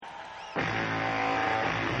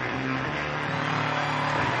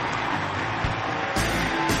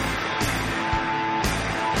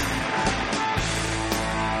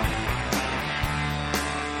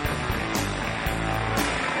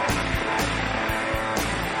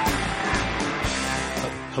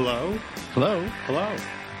Hello? Hello? Hello?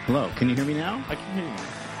 Hello. Can you hear me now? I can hear you.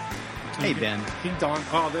 Hey, Ben. Hey, Don.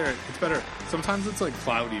 Oh, there. It's better. Sometimes it's like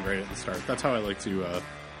cloudy right at the start. That's how I like to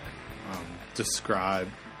describe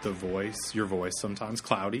the voice, your voice sometimes.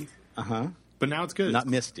 Cloudy. Uh-huh. But now it's good. Not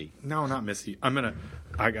misty. No, not misty. I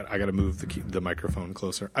gotta move the microphone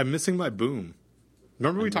closer. I'm missing my boom.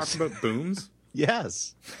 Remember we talked about booms?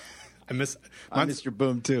 Yes. I miss your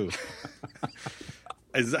boom, too.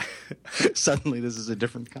 Is that, Suddenly, this is a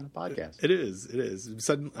different kind of podcast. It is.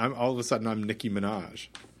 All of a sudden, I'm Nicki Minaj.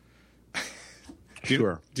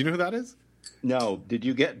 Sure. Do you know who that is? No. Did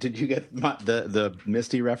you get the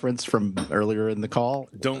Misty reference from earlier in the call?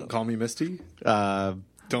 Don't call me Misty. Don't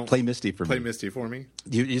play Misty for me. Play Misty for me.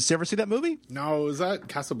 You ever see that movie? No, is that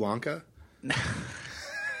Casablanca?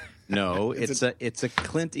 No, it's a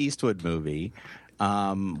Clint Eastwood movie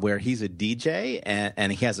where he's a DJ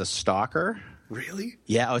and he has a stalker. Really?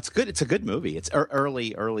 Yeah, it's good. It's a good movie. It's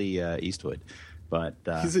early Eastwood, but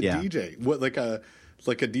he's a DJ. What, like a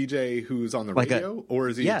DJ who's on the radio, or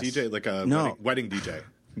is he a DJ like a wedding DJ?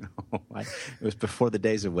 No, it was before the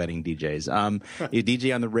days of wedding DJs. He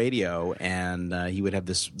DJ on the radio, and he would have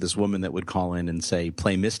this woman that would call in and say,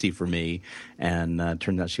 "Play Misty for me," and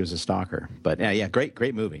turned out she was a stalker. But yeah,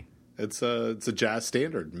 great movie. It's a jazz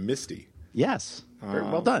standard, Misty. Yes, very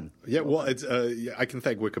well done. Yeah, well, it's I can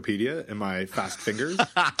thank Wikipedia and my fast fingers.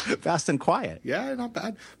 Fast and quiet. Yeah, not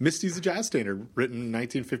bad. Misty's a jazz standard, written in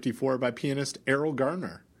 1954 by pianist Errol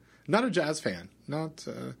Garner. Not a jazz fan, but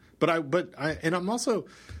I'm also,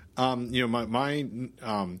 my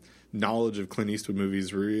knowledge of Clint Eastwood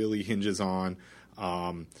movies really hinges on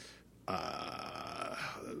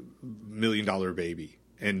Million Dollar Baby.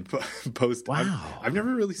 And post. Wow. I've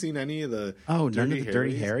never really seen any of the. Oh, none of the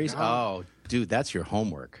Dirty Harrys. No. Oh, dude, that's your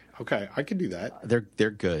homework. Okay, I can do that. They're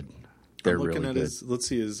good. They're I'm looking really at good. let's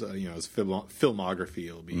see his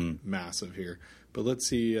filmography will be massive here. But let's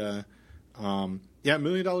see. Million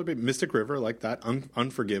Dollar Baby, Mystic River, like that.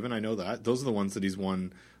 Unforgiven, I know that. Those are the ones that he's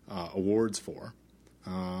won awards for.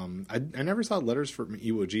 I never saw Letters from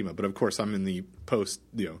Iwo Jima, but of course I'm in the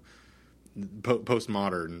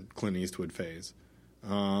postmodern Clint Eastwood phase.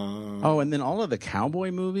 And then all of the cowboy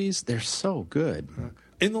movies, they're so good.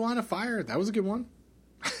 In the Line of Fire, that was a good one.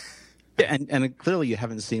 and clearly you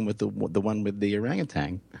haven't seen with the one with the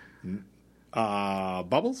orangutan.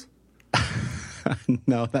 Bubbles?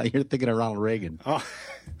 No, you're thinking of Ronald Reagan. Oh,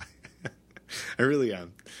 I really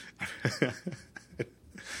am.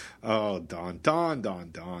 Oh, Don.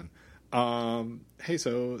 Hey,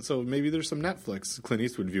 so maybe there's some Netflix Clint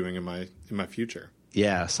Eastwood viewing in my future.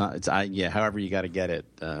 Yeah, however you got to get it.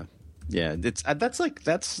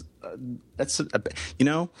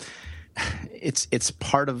 It's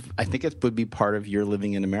part of. I think it would be part of your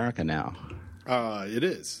living in America now. It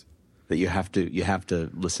is. That you have to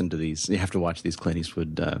listen to these. You have to watch these Clint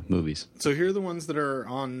Eastwood movies. So here are the ones that are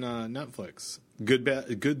on Netflix: Good,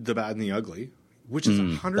 the Bad, and the Ugly, which is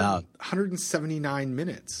 179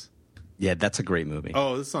 minutes. Yeah, that's a great movie.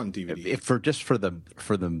 Oh, this is on DVD. For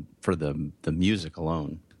the music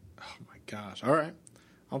alone. Oh my gosh! All right,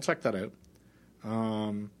 I'll check that out.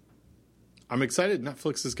 I'm excited.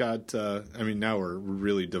 Netflix has got. Now we're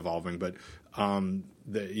really devolving, but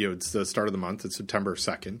it's the start of the month. It's September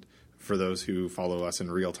 2nd. For those who follow us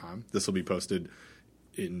in real time, this will be posted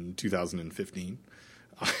in 2015,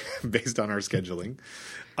 based on our scheduling.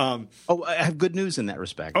 I have good news in that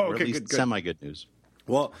respect. Oh, okay, or at least good. Semi-good news.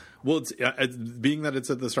 Well, it's being that it's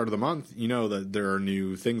at the start of the month, you know that there are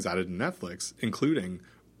new things added to Netflix, including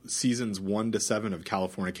seasons 1 to 7 of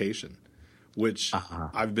Californication, which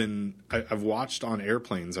I've watched on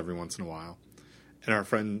airplanes every once in a while, and our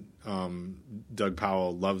friend Doug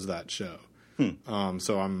Powell loves that show.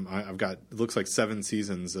 So I've got, it looks like 7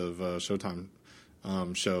 seasons of Showtime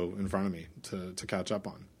show in front of me to catch up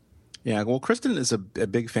on. Yeah, well, Kristen is a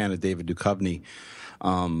big fan of David Duchovny.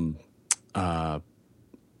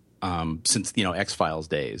 Since X-Files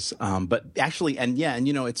days, but actually,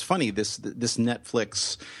 it's funny, this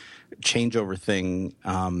Netflix changeover thing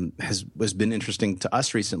has been interesting to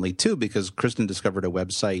us recently too, because Kristen discovered a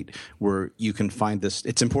website where you can find this.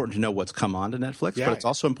 It's important to know what's come on to Netflix, but it's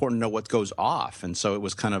also important to know what goes off, and so it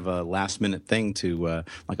was kind of a last minute thing to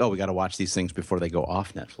we got to watch these things before they go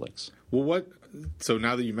off Netflix. Well, so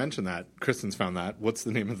now that you mention that, Kristen's found that. What's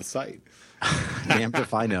the name of the site? Damned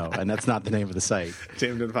if I know, and that's not the name of the site.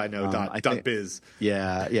 Damned if I know. dot biz.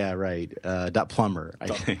 Yeah, right. Dot plumber. I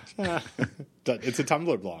think it's a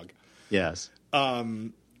Tumblr blog. Yes.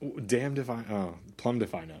 Plumbed if I know.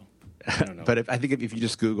 I don't know. But I think if you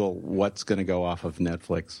just Google what's going to go off of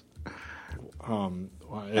Netflix.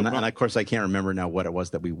 And of course, I can't remember now what it was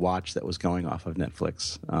that we watched that was going off of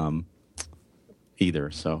Netflix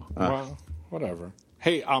either. So, well, whatever.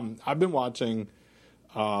 Hey, I've been watching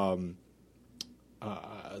The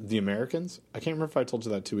Americans. I can't remember if I told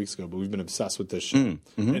you that 2 weeks ago, but we've been obsessed with this show.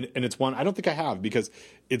 Mm-hmm. And it's one, I don't think I have, because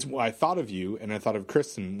I thought of you and I thought of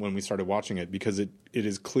Kristen when we started watching it, because it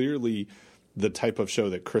is clearly the type of show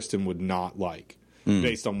that Kristen would not like.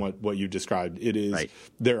 Based on what you described, it is right.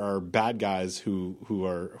 There are bad guys who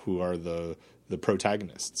are the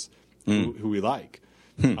protagonists who we like,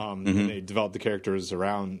 and they develop the characters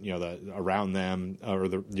around around them, or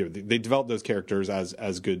they develop those characters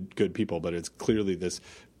as good people. But it's clearly this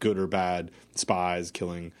good or bad spies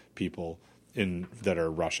killing people that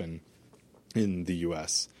are Russian in the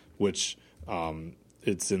U.S., which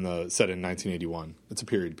it's set in 1981. It's a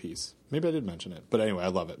period piece. Maybe I did mention it, but anyway, I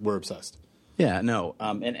love it. We're obsessed. Yeah, no,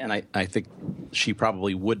 and I think she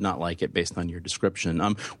probably would not like it based on your description.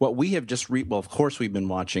 What we have just well, of course, we've been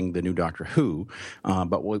watching the new Doctor Who,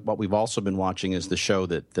 but what we've also been watching is the show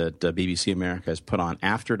that BBC America has put on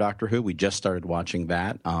after Doctor Who. We just started watching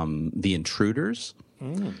that, The Intruders.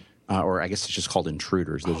 Or I guess it's just called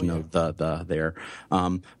Intruders. There's no the there,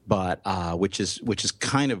 but which is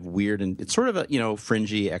kind of weird, and it's sort of a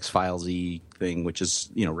fringy X-Files-y thing, which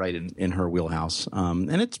is right in her wheelhouse,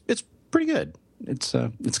 and it's pretty good. It's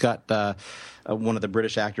got one of the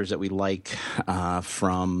British actors that we like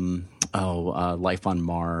from Life on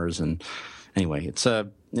Mars, and anyway,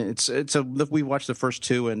 we watched the first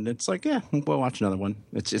two, and it's like, yeah, we'll watch another one.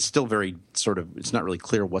 It's still very sort of, it's not really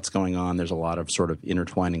clear what's going on. There's a lot of sort of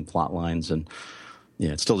intertwining plot lines, and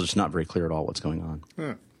yeah, it's still just not very clear at all what's going on.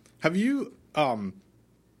 Yeah. Have you? I'm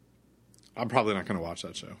probably not going to watch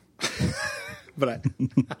that show, but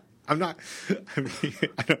I'm not. I mean,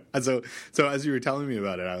 so as you were telling me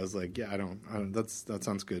about it, I was like, yeah, I don't. That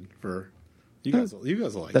sounds good for you guys. You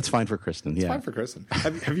guys will like. That's it. Fine for Kristen. It's yeah, fine for Kristen.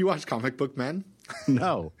 Have you watched Comic Book Men?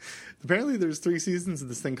 No. Apparently, there's 3 seasons of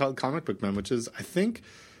this thing called Comic Book Men, which is, I think,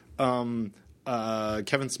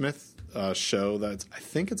 Kevin Smith show that's, I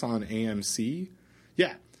think it's on AMC.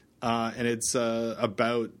 Yeah, and it's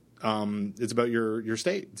about your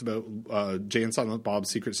state. It's about Jay and Silent Bob's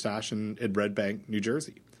secret stash in Red Bank, New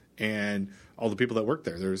Jersey, and all the people that work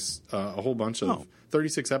there. There's a whole bunch of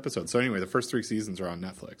 36 episodes. So anyway, the first 3 seasons are on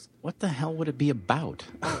Netflix. What the hell would it be about?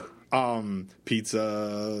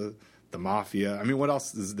 Pizza, the mafia. I mean, what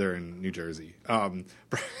else is there in New Jersey? So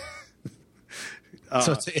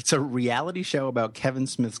it's a reality show about Kevin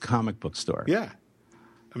Smith's comic book store. Yeah.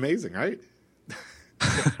 Amazing, right?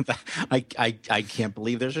 I can't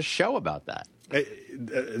believe there's a show about that.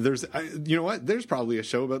 You know what? There's probably a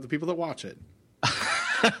show about the people that watch it.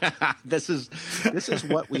 This is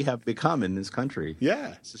what we have become in this country.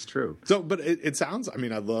 Yeah, this is true. So, but it sounds. I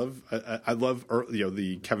mean, I love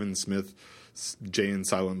the Kevin Smith, Jay and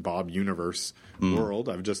Silent Bob universe world.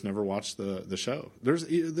 I've just never watched the show.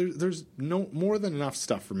 There's no more than enough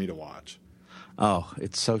stuff for me to watch. Oh,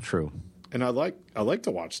 it's so true. And I like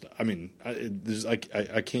to watch stuff. I mean,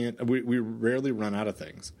 I can't. We rarely run out of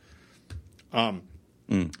things.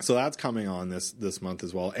 So that's coming on this month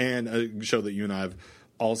as well, and a show that you and I have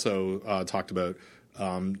also talked about.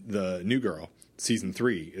 The New Girl season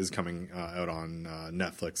 3 is coming out on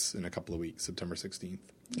Netflix in a couple of weeks, September 16th.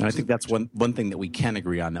 And I think that's one thing that we can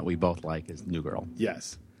agree on that we both like is New Girl.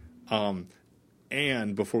 Yes.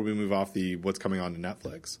 And before we move off what's coming on to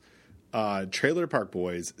Netflix, Trailer Park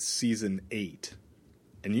Boys season 8.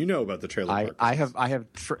 And you know about the Trailer Park Boys. I have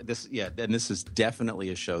this, yeah, and this is definitely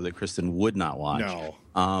a show that Kristen would not watch. No.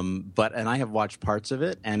 And I have watched parts of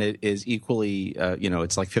it, and it is equally,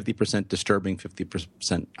 it's like 50% disturbing,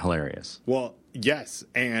 50% hilarious. Well, yes,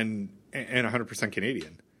 and 100%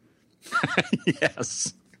 Canadian.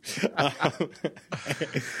 Yes.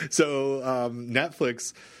 So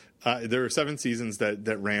Netflix, there are 7 seasons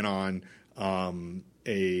that ran on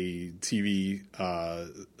a TV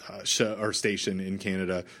show or station in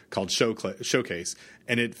Canada called Showcase,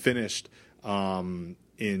 and it finished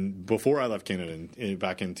before I left Canada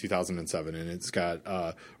back in 2007, and it's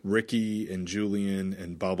got Ricky and Julian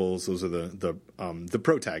and Bubbles. Those are the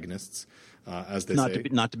protagonists, as they say.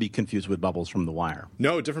 Not to be confused with Bubbles from The Wire.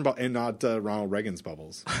 No, different, and not Ronald Reagan's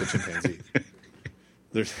Bubbles, the chimpanzee.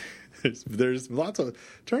 There's lots of.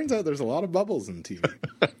 Turns out there's a lot of bubbles in TV.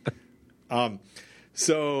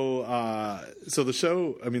 So the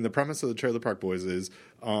show, I mean, the premise of the Trailer Park Boys is,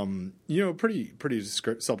 pretty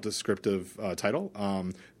self-descriptive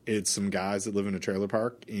title. It's some guys that live in a trailer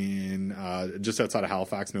park in just outside of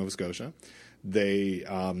Halifax, Nova Scotia. They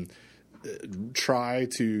try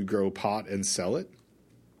to grow pot and sell it,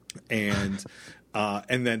 and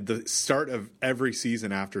And then the start of every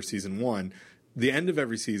season after season 1, the end of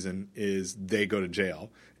every season is they go to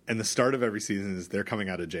jail. And the start of every season is they're coming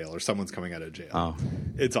out of jail or someone's coming out of jail. Oh.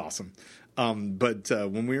 It's awesome. But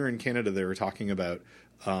when we were in Canada, they were talking about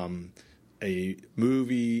a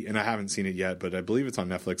movie, and I haven't seen it yet, but I believe it's on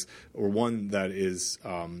Netflix, or one that is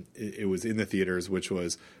it was in the theaters, which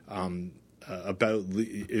was about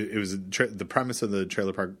it was the premise of the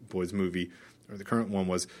Trailer Park Boys movie, or the current one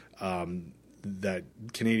was that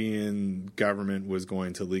Canadian government was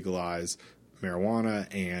going to legalize marijuana,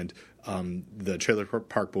 and the Trailer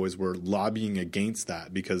Park Boys were lobbying against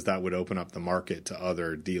that because that would open up the market to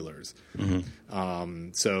other dealers. Mm-hmm.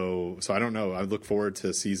 So I don't know. I look forward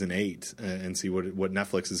to season 8 and see what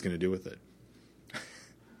Netflix is going to do with it.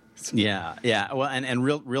 Yeah. Well, and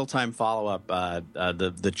real time follow up.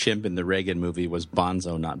 The chimp in the Reagan movie was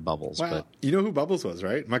Bonzo, not Bubbles. Wow. But you know who Bubbles was,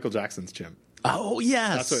 right? Michael Jackson's chimp. Oh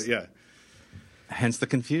yes, that's what. Yeah. Hence the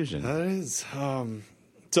confusion. That is.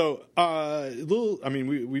 So, I mean,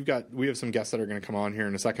 we have some guests that are going to come on here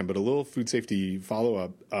in a second, but a little food safety follow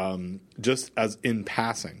up, just as in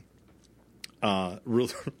passing,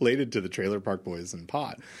 related to the Trailer Park Boys and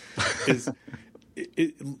pot, is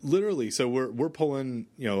it literally. So we're pulling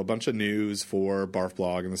a bunch of news for Barf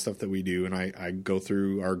Blog and the stuff that we do, and I go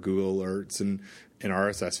through our Google alerts and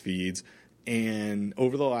RSS feeds. And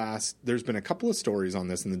there's been a couple of stories on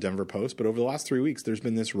this in the Denver Post, but over the last 3 weeks, there's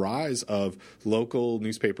been this rise of local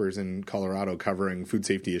newspapers in Colorado covering food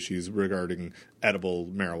safety issues regarding edible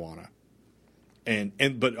marijuana.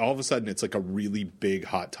 But all of a sudden, it's like a really big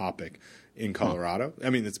hot topic in Colorado. I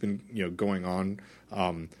mean, it's been going on.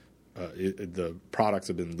 The products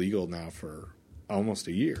have been legal now for almost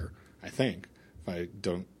a year, I think. I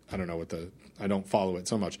don't know I don't follow it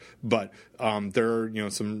so much, but there are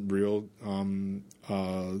some real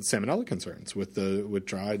salmonella concerns with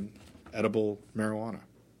dried edible marijuana.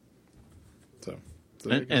 So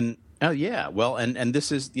this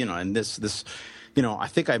is I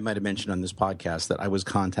think I might have mentioned on this podcast that I was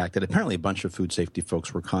contacted. Apparently, a bunch of food safety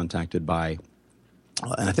folks were contacted by,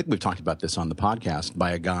 and I think we've talked about this on the podcast,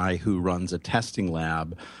 by a guy who runs a testing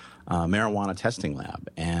lab. Marijuana testing lab,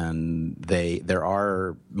 and there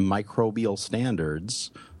are microbial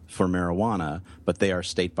standards for marijuana, but they are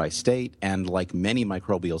state by state, and like many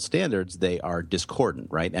microbial standards, they are discordant,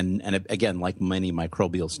 right? And again, like many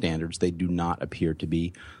microbial standards, they do not appear to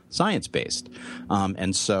be science-based.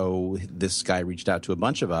 And so this guy reached out to a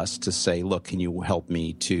bunch of us to say, look, can you help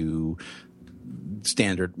me to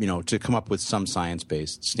to come up with some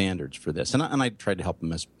science-based standards for this, and I tried to help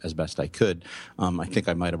him as best I could. I think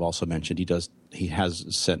I might have also mentioned he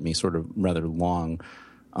has sent me sort of rather long,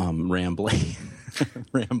 rambling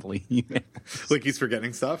emails. Like he's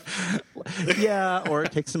forgetting stuff. Yeah, or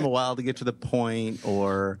it takes him a while to get to the point,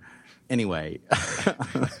 or anyway.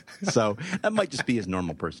 So that might just be his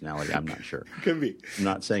normal personality. I'm not sure. Could be. I'm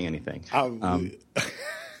not saying anything.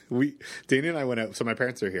 Dana and I went out. So my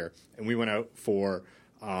parents are here, and we went out for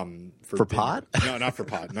pot. No, not for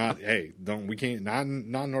pot. Not we can't. Not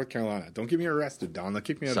in North Carolina. Don't get me arrested, Don. They'll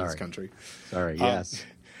kick me out of this country. Sorry. Yes.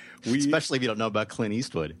 Especially if you don't know about Clint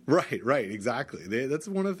Eastwood. Right. Exactly. That's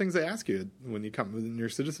one of the things they ask you when you come in your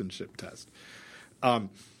citizenship test.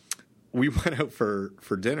 We went out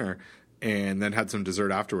for dinner, and then had some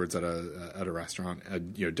dessert afterwards at a restaurant, a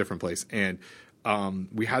different place, and.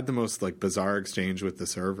 We had the most bizarre exchange with the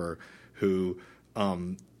server, who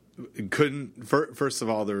couldn't. First of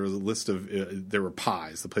all, there was a list of there were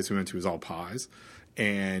pies. The place we went to was all pies,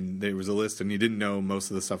 and there was a list, and he didn't know most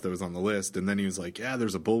of the stuff that was on the list. And then he was like, "Yeah,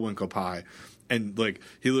 there's a Bullwinkle pie," and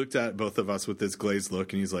he looked at both of us with this glazed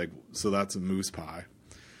look, and he's like, "So that's a moose pie."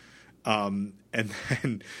 And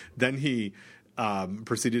then he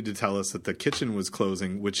proceeded to tell us that the kitchen was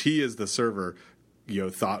closing, which he, as the server,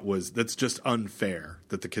 thought that's just unfair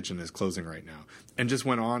that the kitchen is closing right now, and just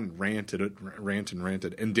went on and ranted.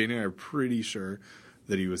 And Dana and I are pretty sure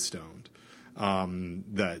that he was stoned.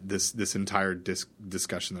 That this entire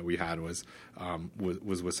discussion that we had was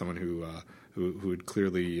with someone who had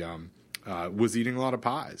clearly was eating a lot of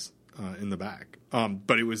pies in the back.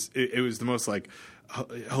 But it was the most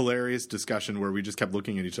hilarious discussion where we just kept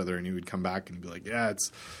looking at each other, and he would come back and be like,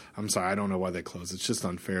 I'm sorry, I don't know why they closed. It's just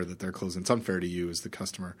unfair that they're closing. It's unfair to you as the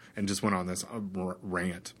customer, and just went on this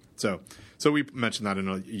rant. So we mentioned that in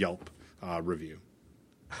a Yelp review.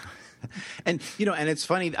 And and it's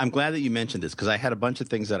funny. I'm glad that you mentioned this, because I had a bunch of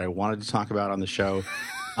things that I wanted to talk about on the show,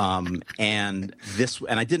 and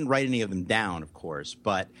I didn't write any of them down, of course.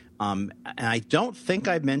 But and I don't think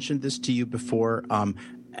I mentioned this to you before.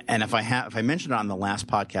 And if I mentioned it on the last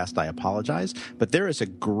podcast, I apologize. But there is a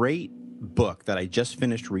great book that I just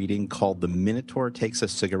finished reading called The Minotaur Takes a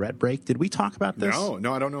Cigarette Break. Did we talk about this?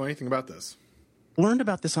 No, I don't know anything about this. Learned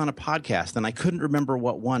about this on a podcast, and I couldn't remember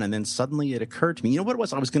what one, and then suddenly it occurred to me. You know what it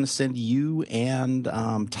was? I was going to send you and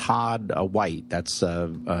Todd White, that's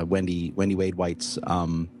Wendy Wade White's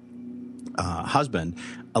husband,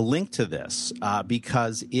 a link to this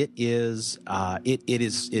because it is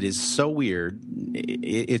so weird.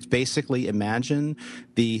 It's basically, imagine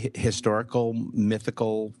the historical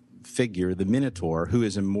mythical figure, the Minotaur, who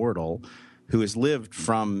is immortal, who has lived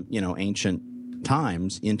from ancient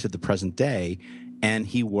times into the present day, and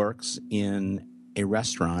he works in a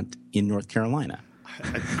restaurant in North Carolina.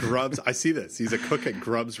 At Grubb's, I see this. He's a cook at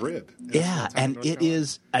Grubb's Rib. Yeah, and it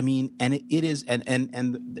is. I mean, and it is, and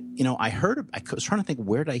I was trying to think,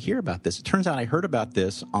 where did I hear about this? It turns out I heard about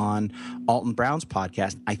this on Alton Brown's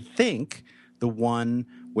podcast. I think the one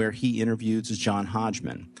where he interviews John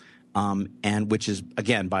Hodgman, and which is,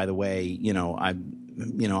 again, by the way,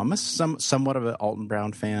 I'm somewhat of an Alton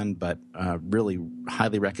Brown fan, but really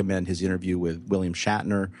highly recommend his interview with William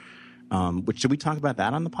Shatner. Did we talk about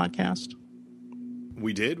that on the podcast?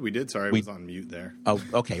 We did. Sorry, I was on mute there. Oh,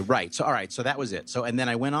 okay, right. So, all right, so that was it. So, and then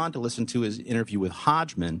I went on to listen to his interview with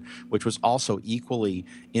Hodgman, which was also equally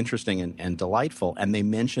interesting and delightful. And they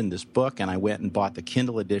mentioned this book, and I went and bought the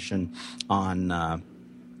Kindle edition on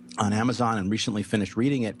Amazon and recently finished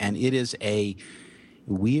reading it. And it is a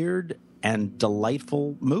weird and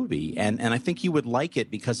delightful movie, and I think you would like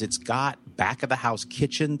it because it's got back of the house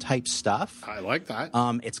kitchen type stuff. I like that.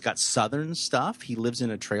 It's got Southern stuff. He lives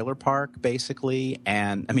in a trailer park basically,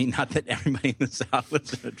 and I mean, not that everybody in the South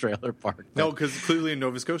lives in a trailer park. No, because clearly in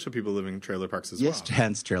Nova Scotia people live in trailer parks as well. Yes,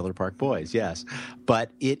 hence Trailer Park Boys. Yes,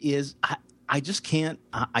 but it is. I just can't.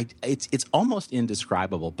 It's almost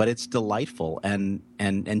indescribable, but it's delightful and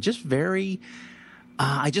just very.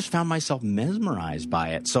 I just found myself mesmerized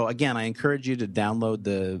by it. So again, I encourage you to download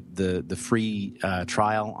the free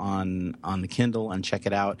trial on the Kindle and check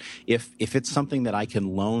it out. If it's something that I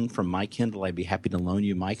can loan from my Kindle, I'd be happy to loan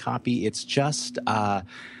you my copy. It's just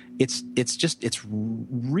it's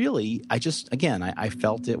really. I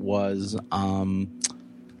felt it was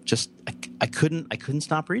just I couldn't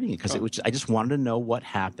stop reading it because it was. I just wanted to know what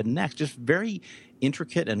happened next. Just very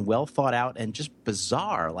intricate and well thought out and just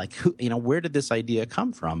bizarre. Like, where did this idea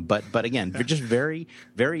come from? But again, just very,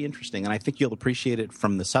 very interesting. And I think you'll appreciate it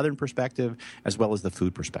from the Southern perspective as well as the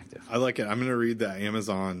food perspective. I like it. I'm going to read the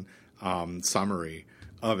Amazon summary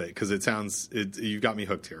of it because you've got me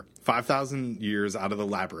hooked here. 5,000 years out of the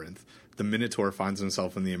labyrinth, the Minotaur finds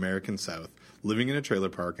himself in the American South, living in a trailer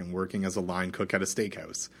park and working as a line cook at a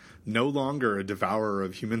steakhouse. No longer a devourer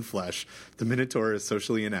of human flesh, the Minotaur is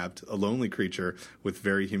socially inept, a lonely creature with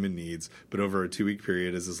very human needs. But over a 2-week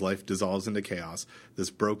period, as his life dissolves into chaos,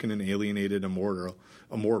 this broken and alienated immortal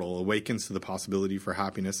awakens to the possibility for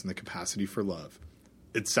happiness and the capacity for love.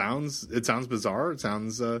 It sounds bizarre. It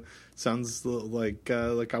sounds like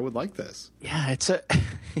I would like this. Yeah, it's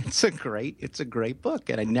a great book,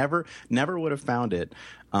 and I never would have found it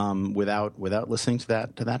without listening to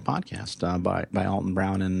that podcast by Alton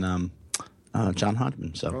Brown and John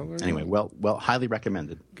Hodgman. So anyway, well, highly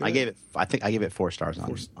recommended. Good. I think I gave it 4 stars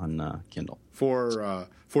on Kindle.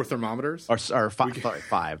 For thermometers, or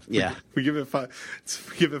 5. Yeah, we give it 5.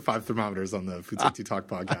 We give it 5 thermometers on the Food Safety Talk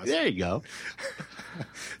podcast. There you go.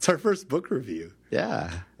 It's our first book review. Yeah,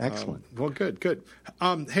 excellent. Well, good.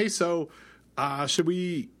 Hey, so should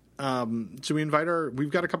we invite we've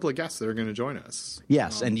got a couple of guests that are going to join us.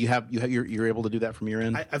 Yes, and you're able to do that from your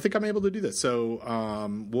end? I think I'm able to do this. So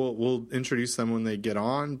we'll introduce them when they get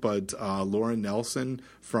on, but Lauren Nelson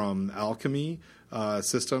from Alchemy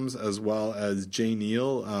Systems, as well as Jay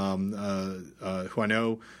Neal, who I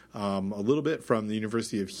know a little bit from the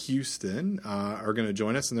University of Houston, are going to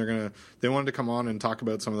join us, and they wanted to come on and talk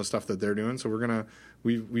about some of the stuff that they're doing. So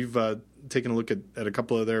we've taken a look at a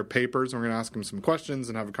couple of their papers, and we're going to ask them some questions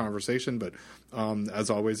and have a conversation. But as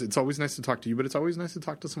always, it's always nice to talk to you, but it's always nice to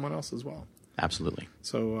talk to someone else as well. Absolutely.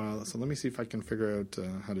 So let me see if I can figure out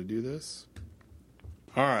how to do this.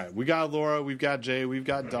 All right, we got Laura, we've got Jay, we've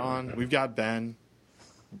got Don, we've got Ben.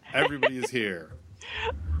 Everybody is here.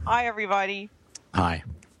 Hi, everybody. Hi.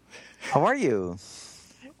 How are you?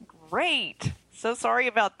 Great. So sorry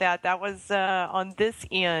about that. That was on this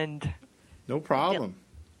end. No problem.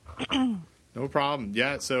 No problem.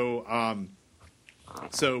 Yeah. So I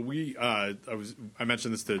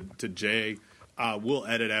mentioned this to Jay. We'll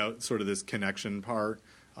edit out sort of this connection part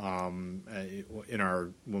when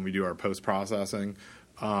we do our post processing.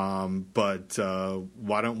 But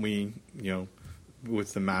why don't we,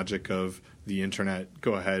 with the magic of the internet,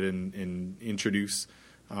 go ahead and introduce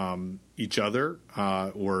each other,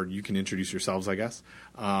 or you can introduce yourselves, I guess,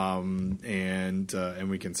 and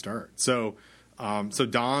we can start. So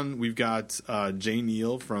Don, we've got Jay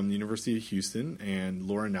Neal from the University of Houston and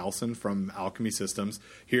Laura Nelson from Alchemy Systems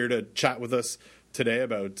here to chat with us today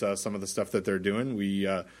about some of the stuff that they're doing. We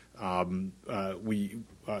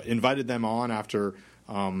invited them on after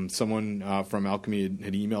someone from Alchemy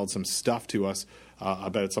had emailed some stuff to us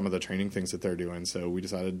about some of the training things that they're doing. So we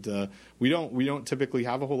decided we don't typically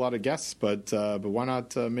have a whole lot of guests, but why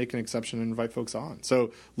not make an exception and invite folks on?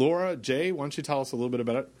 So Laura, Jay, why don't you tell us a little bit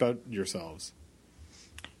about yourselves?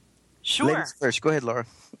 Sure. Ladies first. Go ahead, Laura.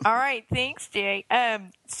 All right. Thanks, Jay.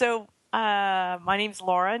 So my name's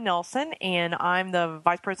Laura Nelson, and I'm the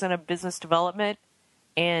Vice President of Business Development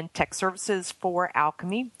and Tech Services for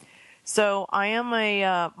Alchemy. So I am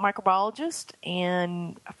a microbiologist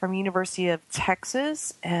and from University of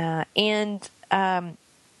Texas. And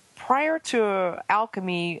prior to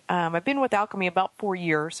Alchemy, I've been with Alchemy about 4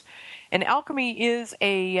 years. And Alchemy is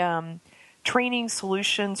a training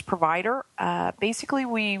solutions provider. Basically,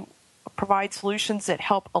 we provide solutions that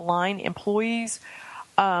help align employees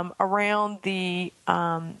around the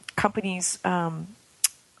company's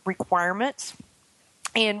requirements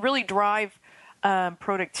and really drive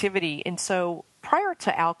productivity. And so prior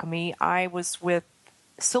to Alchemy, I was with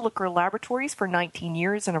Silica Laboratories for 19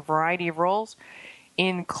 years in a variety of roles,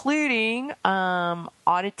 including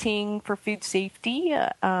auditing for food safety,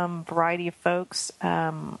 variety of folks.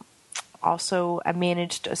 Also, I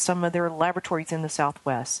managed some of their laboratories in the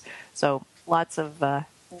Southwest. So lots of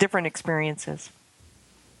different experiences.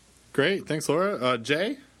 Great. Thanks, Laura.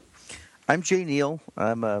 Jay? I'm Jay Neal.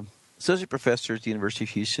 I'm a associate professor at the University of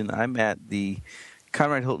Houston. I'm at the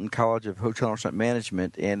Conrad Hilton College of Hotel and Restaurant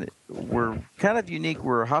Management, and we're kind of unique.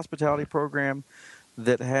 We're a hospitality program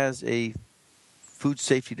that has a food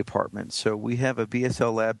safety department. So we have a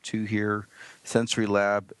BSL Lab 2 here, sensory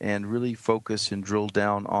lab, and really focus and drill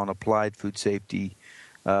down on applied food safety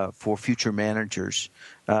for future managers.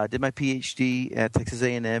 I did my PhD at Texas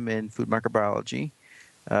A&M in food microbiology.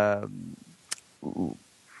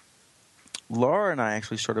 Laura and I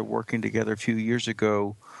actually started working together a few years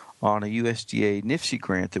ago on a USDA NIFC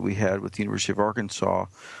grant that we had with the University of Arkansas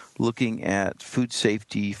looking at food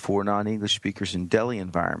safety for non-English speakers in deli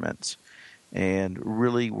environments. And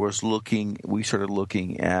really we started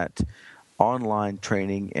looking at online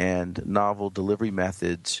training and novel delivery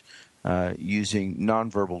methods using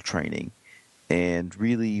nonverbal training, and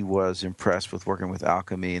really was impressed with working with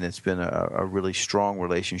Alchemy, and it's been a really strong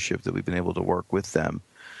relationship that we've been able to work with them.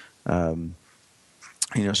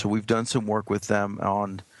 So we've done some work with them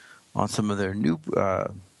on some of their new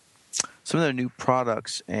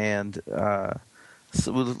products, and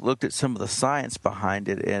so we looked at some of the science behind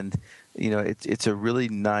it, and it's a really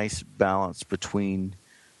nice balance between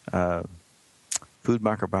food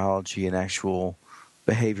microbiology and actual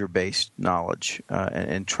behavior-based knowledge,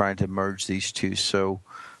 and trying to merge these two. So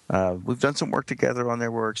we've done some work together on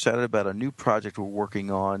there. We're excited about a new project we're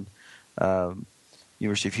working on.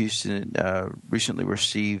 University of Houston recently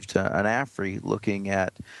received an AFRI looking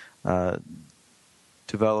at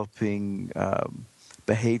developing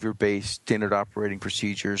behavior-based standard operating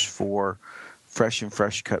procedures for fresh and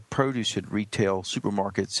fresh-cut produce at retail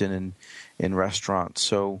supermarkets and in restaurants.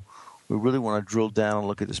 So we really want to drill down and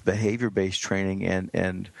look at this behavior-based training,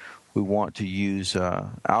 and we want to use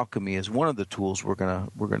Alchemy as one of the tools we're gonna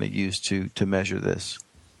use to measure this.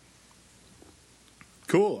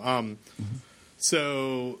 Cool.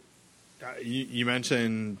 So you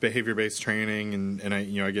mentioned behavior-based training, and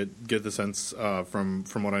I get the sense from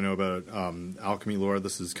what I know about Alchemy, Laura,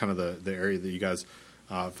 this is kind of the area that you guys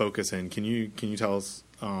focus in. Can you tell us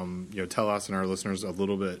tell us and our listeners a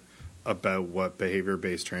little bit about what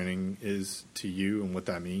behavior-based training is to you and what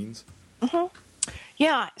that means? Mm-hmm.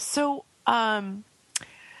 Yeah. So Ben,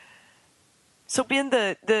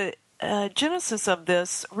 the genesis of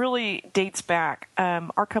this really dates back.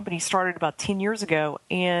 Our company started about 10 years ago,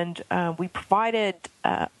 and we provided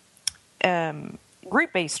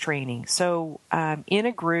group-based training. So in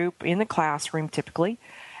a group, in the classroom typically,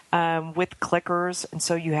 with clickers, and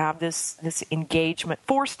so you have this engagement,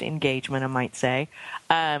 forced engagement, I might say,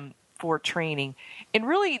 for training. And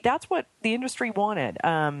really, that's what the industry wanted.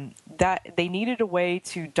 That they needed a way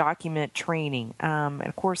to document training. And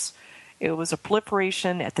of course, it was a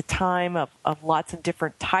proliferation at the time of lots of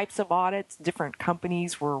different types of audits. Different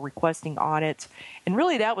companies were requesting audits. And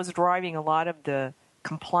really, that was driving a lot of the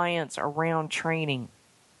compliance around training.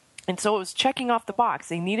 And so it was checking off the box.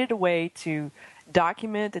 They needed a way to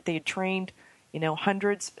document that they had trained,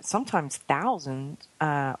 hundreds, sometimes thousands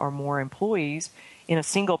or more employees in a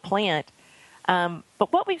single plant.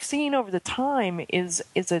 But what we've seen over the time is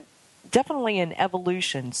definitely an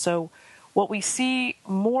evolution. So what we see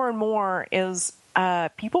more and more is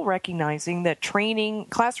people recognizing that training,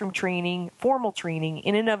 classroom training, formal training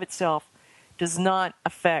in and of itself does not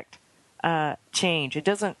affect change. It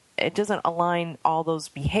doesn't align all those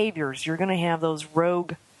behaviors. You're going to have those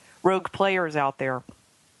rogue players out there.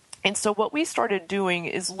 And so what we started doing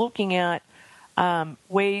is looking at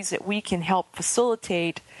ways that we can help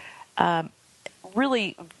facilitate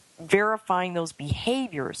really verifying those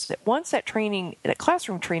behaviors. That once that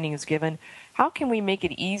classroom training is given, how can we make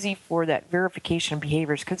it easy for that verification of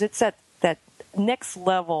behaviors? Because it's that next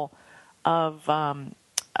level of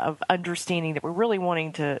understanding that we're really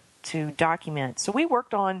wanting to document. So we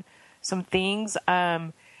worked on some things,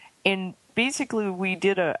 and basically we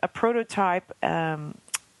did a prototype.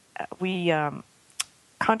 We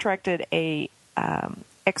contracted a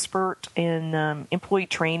expert in employee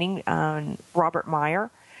training, Robert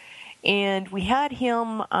Meyer, and we had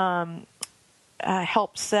him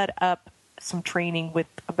help set up some training with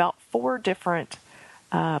about 4 different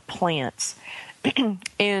plants.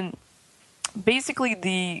 And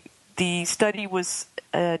basically the study was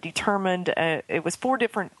determined, it was 4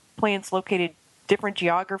 different plants located, different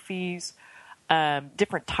geographies,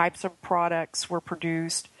 different types of products were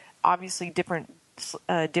produced, obviously different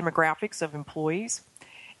demographics of employees,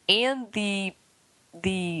 and the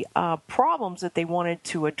problems that they wanted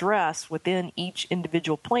to address within each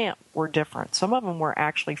individual plant were different. Some of them were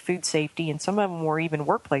actually food safety, and some of them were even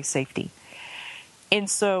workplace safety. And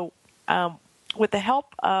so with the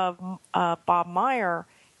help of Bob Meyer,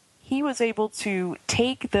 he was able to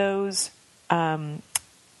take those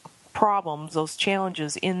problems, those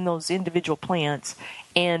challenges in those individual plants,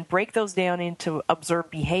 and break those down into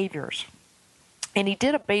observed behaviors. And he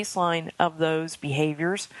did a baseline of those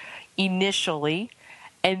behaviors initially,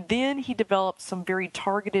 and then he developed some very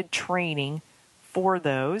targeted training for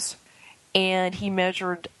those, and he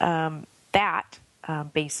measured that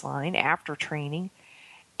baseline after training.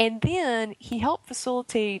 And then he helped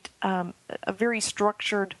facilitate a very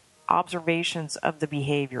structured observations of the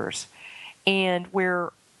behaviors, and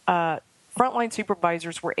where frontline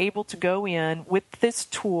supervisors were able to go in with this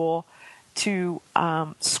tool to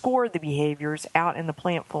score the behaviors out in the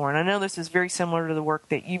plant floor. And I know this is very similar to the work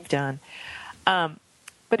that you've done,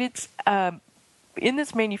 but it's in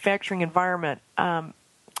this manufacturing environment.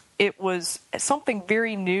 It was something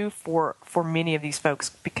very new for many of these folks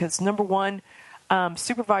because, number one,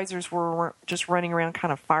 supervisors were just running around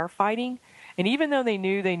kind of firefighting. And even though they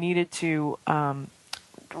knew they needed to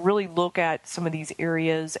really look at some of these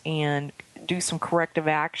areas and do some corrective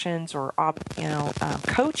actions or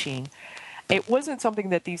coaching, it wasn't something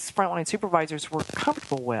that these frontline supervisors were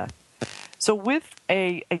comfortable with. So with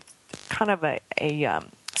a kind of a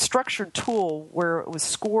structured tool where it was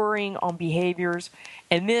scoring on behaviors,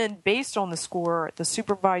 and then based on the score, the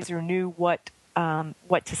supervisor knew what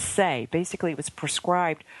to say. Basically, it was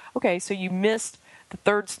prescribed. Okay, so you missed the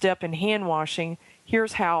 3rd step in hand washing.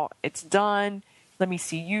 Here's how it's done. Let me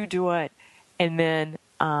see you do it. And then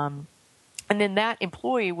that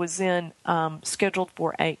employee was then scheduled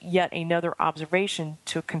for yet another observation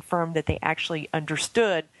to confirm that they actually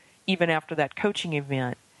understood even after that coaching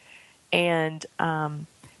event. And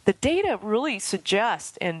the data really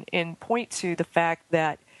suggest and point to the fact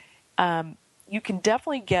that you can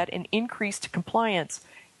definitely get an increase to compliance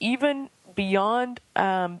even beyond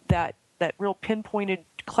that real pinpointed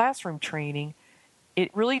classroom training. It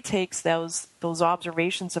really takes those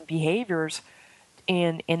observations of behaviors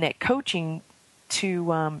and that coaching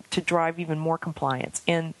to drive even more compliance.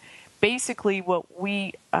 And basically, what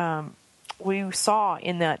we saw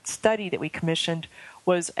in that study that we commissioned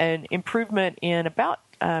was an improvement in about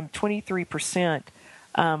 23%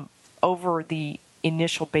 over the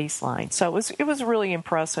initial baseline. So it was really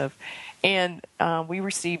impressive, and we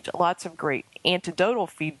received lots of great anecdotal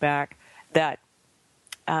feedback that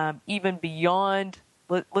even beyond,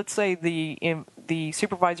 let's say the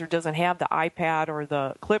supervisor doesn't have the iPad or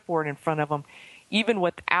the clipboard in front of them, even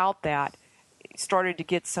without that, started to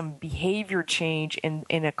get some behavior change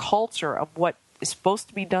in a culture of what is supposed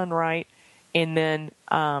to be done right. And then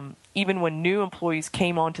even when new employees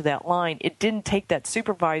came onto that line, it didn't take that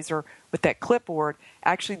supervisor with that clipboard.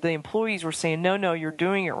 Actually, the employees were saying, no, you're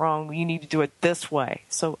doing it wrong. You need to do it this way.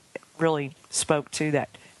 So it really spoke to that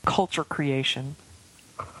culture creation.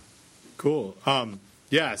 Cool.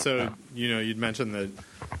 Yeah, so, you'd mentioned that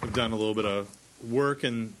we've done a little bit of work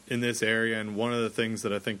in this area, and one of the things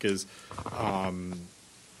that I think is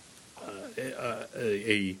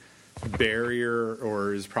a barrier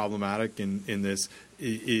or is problematic in this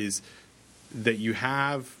is that you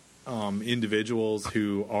have individuals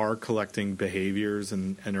who are collecting behaviors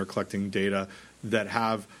and are collecting data that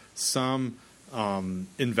have some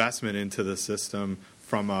investment into the system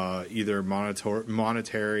from either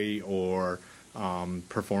monetary or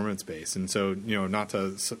performance based. And so, not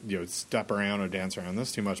to step around or dance around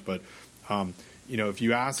this too much, but if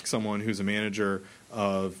you ask someone who's a manager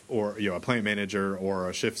or a plant manager or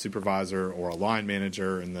a shift supervisor or a line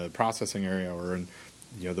manager in the processing area or in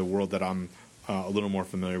the world that I'm a little more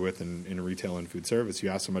familiar with in retail and food service, you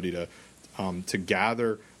ask somebody to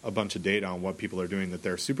gather a bunch of data on what people are doing that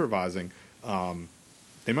they're supervising,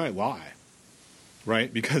 they might lie,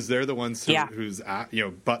 right? Because they're the ones who's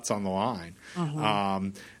butts on the line. Mm-hmm.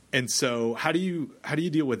 And so how do you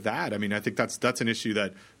deal with that? I mean, I think that's an issue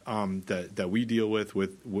that we deal with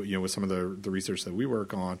some of the research that we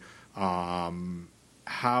work on.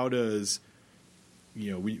 How does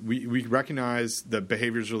we recognize that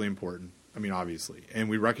behavior is really important. I mean, obviously, and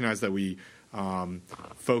we recognize that we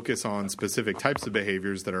focus on specific types of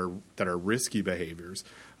behaviors that are risky behaviors,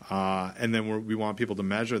 and then we want people to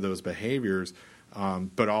measure those behaviors.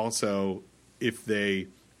 But also, if they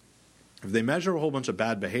measure a whole bunch of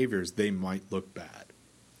bad behaviors, they might look bad.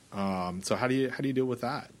 So how do you deal with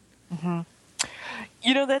that? Mm-hmm.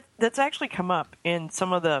 That's actually come up in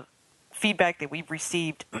some of the feedback that we've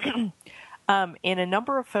received, and a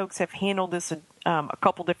number of folks have handled this a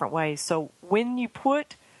couple different ways. So when you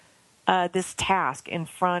put this task in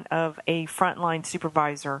front of a frontline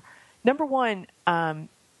supervisor, number one,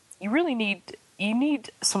 you really need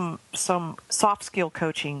some soft skill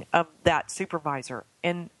coaching of that supervisor,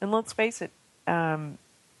 and let's face it,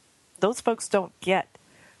 those folks don't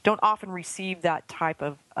often receive that type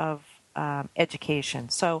of education.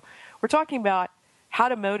 So we're talking about how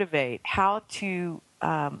to motivate, how to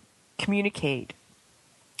communicate,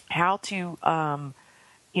 how to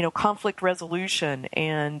conflict resolution,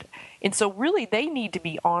 and so really they need to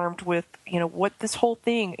be armed with what this whole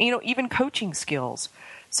thing, even coaching skills.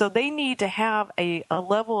 So they need to have a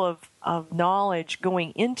level of knowledge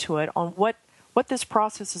going into it on what this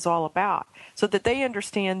process is all about, so that they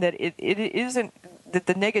understand that it isn't that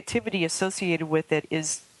the negativity associated with it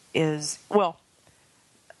is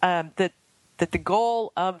that the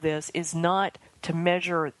goal of this is not to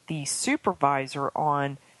measure the supervisor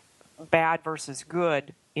on bad versus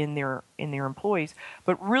good in their employees,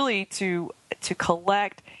 but really to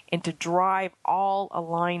collect and to drive all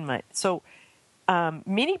alignment. So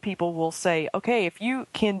many people will say, okay, if you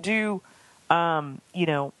can do 30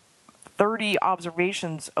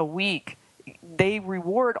 observations a week, they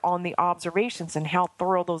reward on the observations and how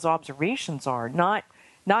thorough those observations are, not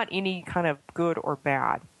any kind of good or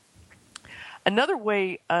bad. Another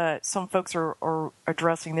way some folks are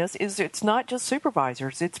addressing this is it's not just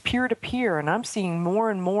supervisors, it's peer-to-peer, and I'm seeing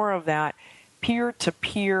more and more of that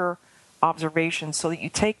peer-to-peer observation, so that you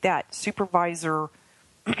take that supervisor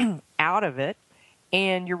out of it,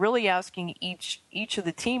 and you're really asking each of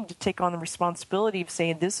the team to take on the responsibility of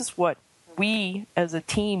saying, this is what we as a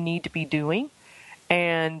team need to be doing,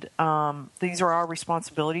 and these are our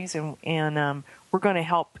responsibilities, and we're going to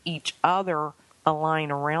help each other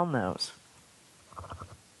align around those.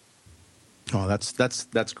 Oh,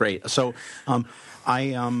 that's great. So, one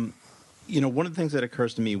of the things that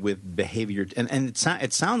occurs to me with behavior, and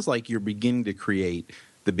it sounds like you're beginning to create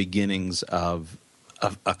the beginnings of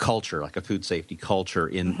a culture, like a food safety culture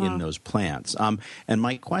in those plants. And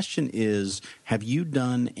my question is, have you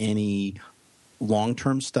done any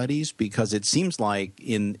long-term studies? Because it seems like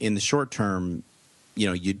in the short term,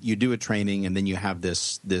 you do a training and then you have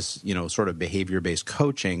this sort of behavior-based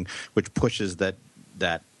coaching, which pushes that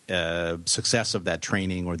success of that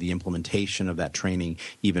training or the implementation of that training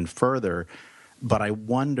even further. But I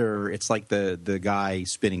wonder, it's like the guy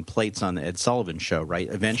spinning plates on the Ed Sullivan Show, right?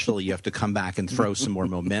 Eventually you have to come back and throw some more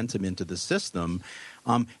momentum into the system.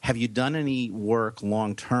 Have you done any work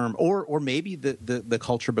long-term, or maybe the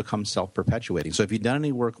culture becomes self-perpetuating? So have you done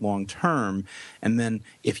any work long-term? And then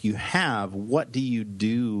if you have, what do you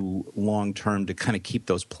do long-term to kind of keep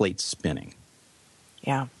those plates spinning?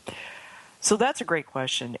 Yeah. So that's a great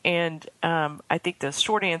question, and I think the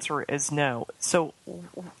short answer is no. So,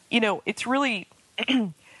 it's really,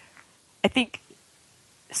 I think,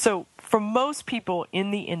 so for most people in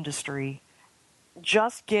the industry,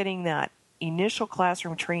 just getting that initial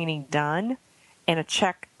classroom training done and a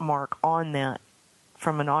check mark on that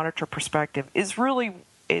from an auditor perspective is really,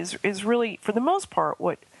 for the most part,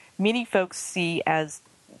 what many folks see as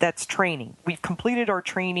that's training. We've completed our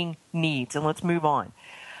training needs, and let's move on.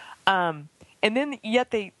 And then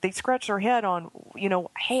yet they scratch their head on,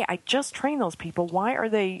 hey, I just trained those people. Why are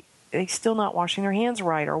they still not washing their hands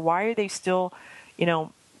right? Or why are they still,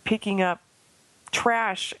 picking up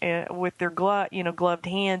trash with their gloved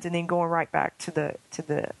hands, and then going right back to the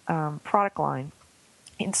product line.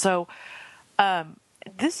 And so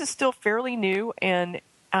this is still fairly new, and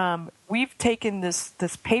we've taken this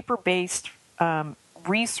paper-based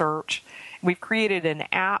research. We've created an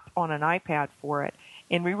app on an iPad for it,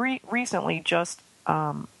 and we recently just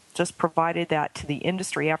provided that to the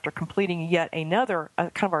industry after completing yet another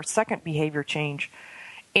kind of our second behavior change.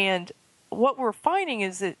 And what we're finding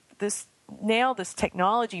is that this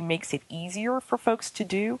technology makes it easier for folks to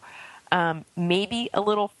do, maybe a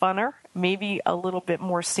little funner, maybe a little bit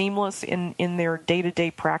more seamless in their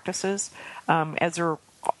day-to-day practices, as they're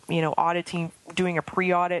auditing, doing a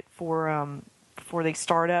pre-audit before they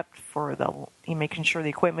start up, for making sure the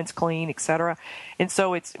equipment's clean, etc. And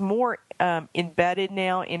so it's more embedded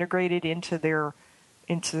now, integrated into their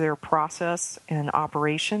process and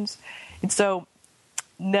operations. And so,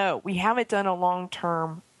 no, we haven't done a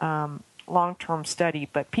long-term study,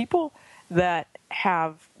 but people that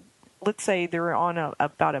have, let's say they're on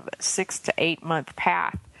about a 6 to 8 month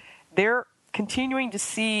path, they're continuing to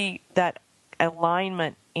see that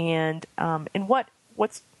alignment. And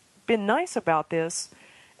what's been nice about this,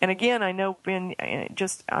 and again, I know, Ben,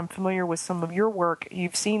 I'm familiar with some of your work.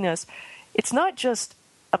 You've seen this. It's not just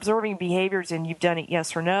observing behaviors and you've done it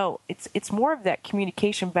yes or no. It's more of that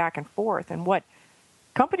communication back and forth. And what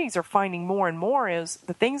companies are finding more and more is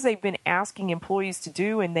the things they've been asking employees to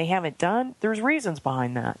do and they haven't done, there's reasons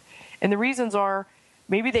behind that. And the reasons are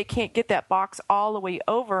maybe they can't get that box all the way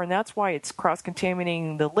over, and that's why it's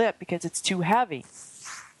cross-contaminating the lip, because it's too heavy.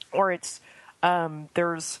 Or it's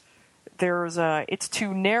it's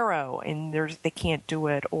too narrow and they can't do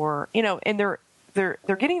it, or and they're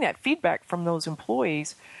getting that feedback from those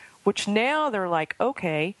employees, which now they're like,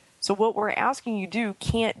 okay, so what we're asking you to do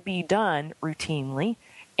can't be done routinely,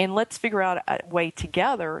 and let's figure out a way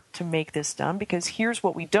together to make this done, because here's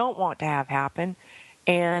what we don't want to have happen.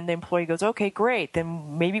 And the employee goes, okay, great,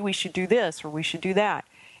 then maybe we should do this or we should do that.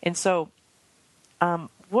 And so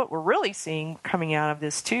what we're really seeing coming out of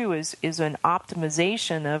this too is an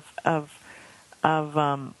optimization of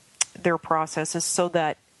their processes, so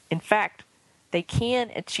that in fact they can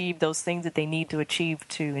achieve those things that they need to achieve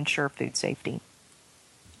to ensure food safety.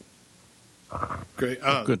 Great.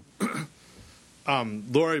 Good.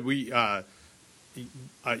 Lori, we kind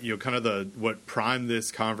of what primed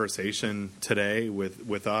this conversation today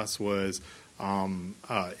with us was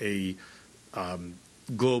a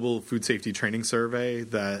global food safety training survey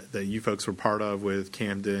that you folks were part of with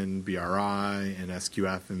Camden, BRI, and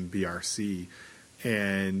SQF and BRC,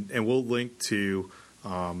 and we'll link to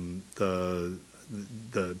the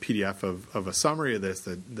PDF of a summary of this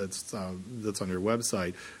that's on your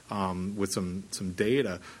website with some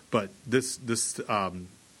data. But this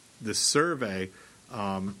survey,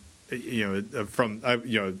 I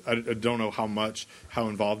don't know how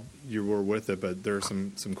involved you were with it, but there are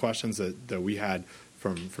some questions that we had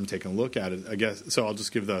from taking a look at it, I guess. So I'll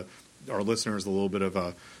just give our listeners a little bit of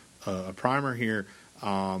a primer here.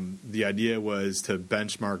 The idea was to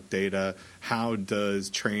benchmark data. How does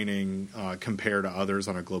training compare to others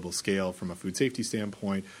on a global scale from a food safety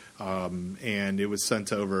standpoint? And it was sent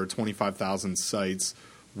to over 25,000 sites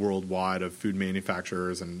worldwide of food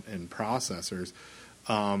manufacturers and processors.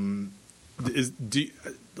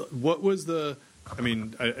 What was the? I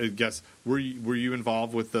mean, I guess were you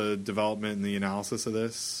involved with the development and the analysis of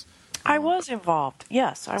this? I was involved.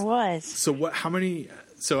 Yes, I was. So what? How many?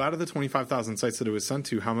 So out of the 25,000 sites that it was sent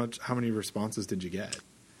to, how many responses did you get?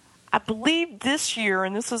 I believe this year,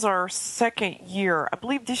 and this is our second year, I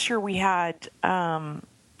believe this year we had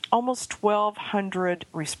almost 1,200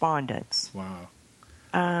 respondents. Wow.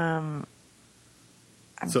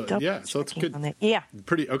 So it's good. Yeah.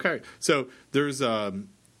 Pretty okay. So there's and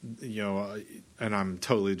I'm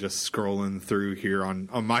totally just scrolling through here on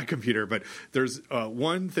my computer, but there's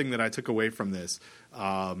one thing that I took away from this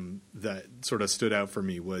that sort of stood out for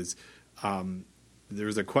me was there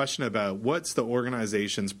was a question about what's the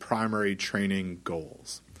organization's primary training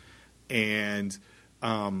goals, and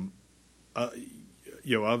of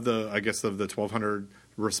the 1,200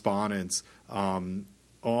 respondents,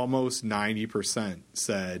 almost 90%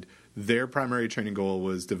 said their primary training goal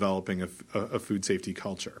was developing a food safety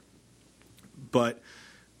culture. But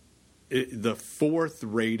the fourth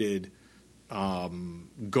rated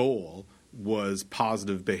goal was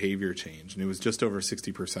positive behavior change, and it was just over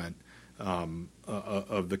 60%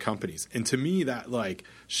 of the companies. And to me, that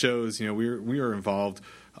shows we were involved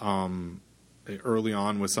early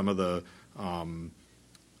on with some of the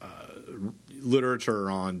literature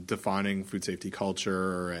on defining food safety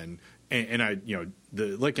culture, and I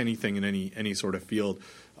like anything in any sort of field,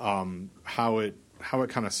 how it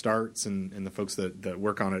kind of starts and the folks that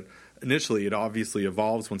work on it. Initially, it obviously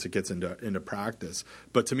evolves once it gets into practice.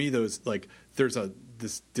 But to me, there's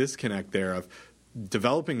this disconnect there of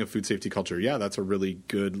developing a food safety culture. Yeah, that's a really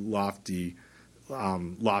good lofty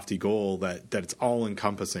goal that it's all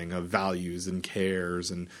encompassing of values and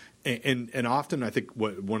cares and often I think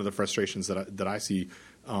one of the frustrations that I see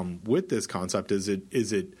with this concept is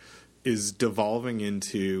it devolving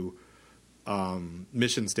into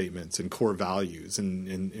mission statements and core values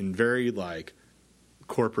and very like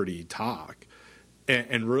corporate-y talk,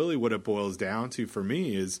 and really what it boils down to for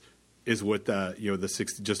me is what the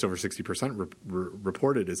just over 60%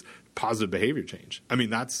 reported is positive behavior change. I mean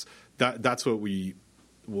that's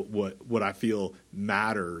what I feel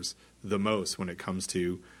matters the most when it comes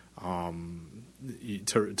to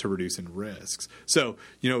reducing risks. So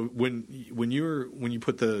when you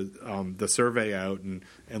put the survey out and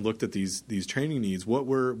looked at these training needs, what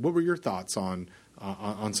were your thoughts on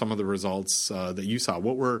some of the results that you saw?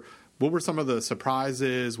 What were some of the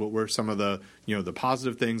surprises? What were some of the the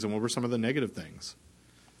positive things, and what were some of the negative things?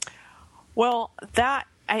 Well, that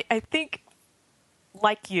I think,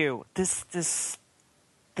 like you, this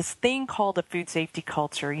thing called a food safety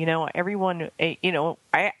culture. Everyone.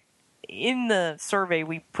 In the survey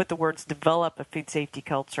we put the words "develop a food safety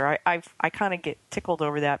culture." I kind of get tickled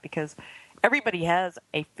over that because everybody has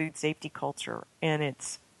a food safety culture, and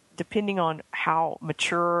it's depending on how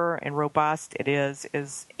mature and robust it is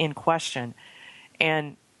in question,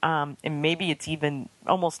 and maybe it's even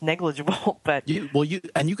almost negligible. But you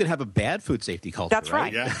could have a bad food safety culture. That's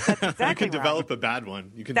right. Yeah, that's exactly you can right. develop a bad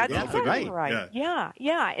one. You can that's develop exactly a good right. one.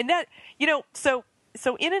 Yeah, and that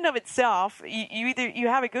So in and of itself, you either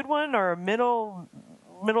have a good one or a middle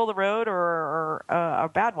of the road or a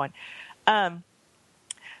bad one.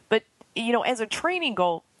 But as a training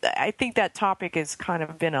goal, I think that topic has kind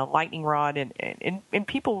of been a lightning rod, and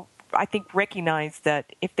people I think recognize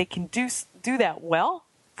that if they can do that well,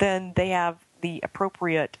 then they have the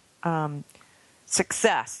appropriate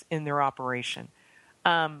success in their operation.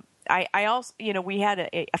 I also we had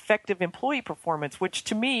a effective employee performance, which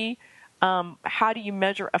to me. How do you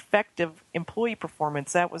measure effective employee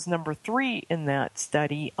performance? That was number 3 in that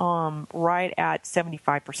study, right at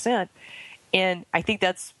 75%. And I think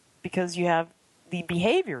that's because you have the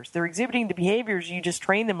behaviors. They're exhibiting the behaviors you just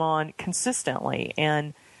train them on consistently.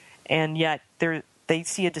 And yet they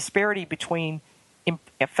see a disparity between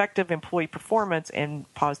effective employee performance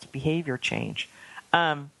and positive behavior change.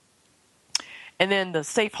 And then the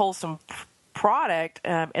safe, wholesome product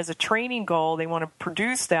as a training goal, they want to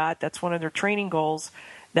produce that. That's one of their training goals.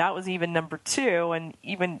 That was even number 2, and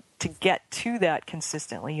even to get to that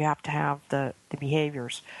consistently, you have to have the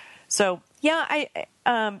behaviors. So yeah, I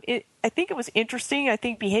think it was interesting. I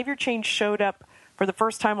think behavior change showed up for the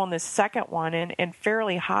first time on this second one, and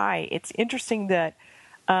fairly high. It's interesting that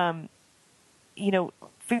food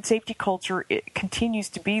safety culture, it continues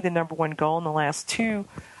to be the number 1 goal in the last 2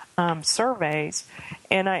 surveys,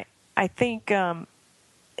 and I think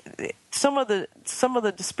some of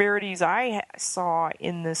the disparities I saw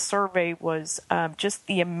in this survey was just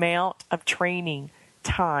the amount of training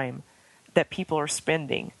time that people are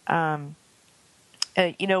spending.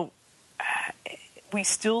 We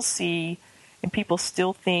still see, and people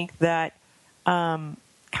still think that kind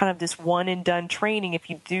of this one and done training. If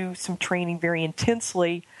you do some training very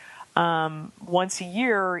intensely once a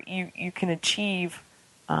year, you can achieve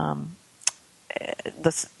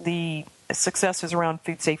the successes around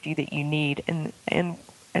food safety that you need, and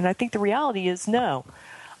I think the reality is no,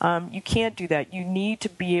 you can't do that. You need to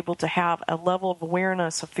be able to have a level of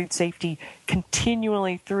awareness of food safety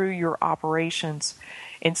continually through your operations,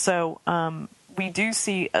 and so we do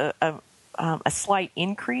see a slight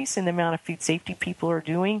increase in the amount of food safety people are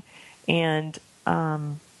doing, and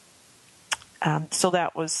so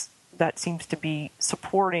that seems to be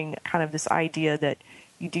supporting kind of this idea that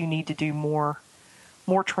you do need to do more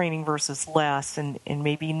training versus less, and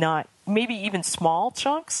maybe even small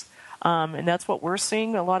chunks. And that's what we're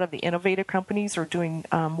seeing. A lot of the innovative companies are doing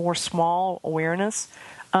more small awareness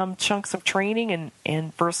chunks of training,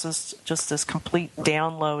 and versus just this complete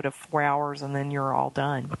download of 4 hours and then you're all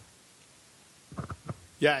done.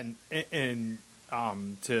 Yeah, and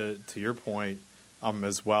to your point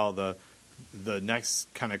as well, the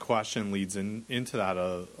next kind of question leads into that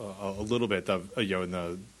a little bit of in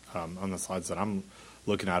the on the slides that I'm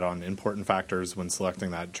looking at on important factors when selecting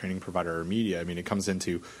that training provider or media. I mean, it comes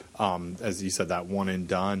into as you said, that one and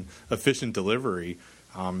done efficient delivery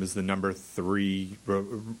is the number 3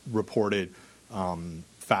 reported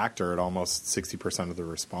factor at almost 60% of the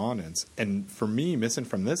respondents. And for me, missing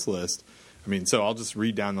from this list, I mean, so I'll just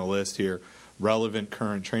read down the list here. Relevant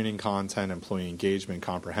current training content, employee engagement,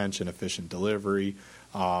 comprehension, efficient delivery,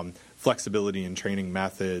 flexibility in training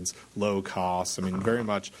methods, low costs. I mean, very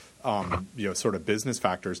much, sort of business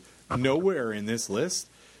factors. Nowhere in this list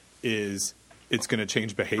is it's going to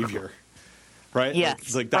change behavior, right?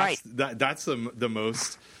 Yes, that's the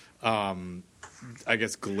most, I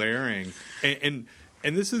guess, glaring. And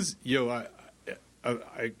this is,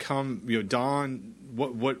 I come, Don.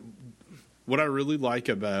 What I really like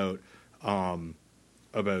about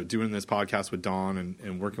doing this podcast with Don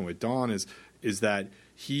and working with Don is that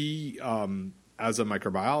he, as a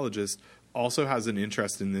microbiologist, also has an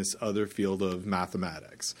interest in this other field of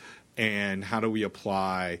mathematics and how do we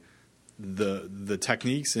apply the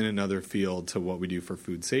techniques in another field to what we do for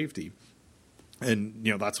food safety. And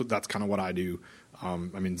that's kind of what I do.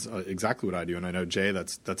 It's exactly what I do, and I know, Jay,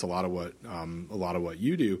 that's a lot of what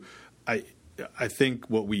you do. I think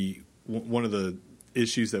one of the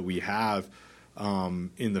issues that we have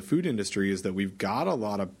in the food industry is that we've got a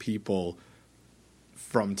lot of people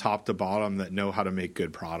from top to bottom that know how to make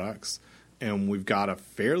good products, and we've got a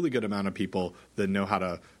fairly good amount of people that know how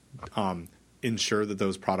to ensure that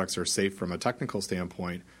those products are safe from a technical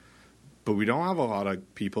standpoint. But we don't have a lot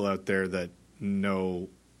of people out there that know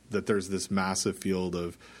that there's this massive field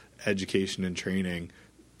of education and training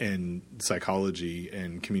and psychology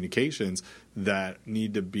and communications that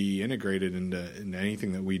need to be integrated into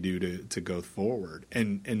anything that we do to go forward.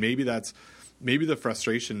 And maybe the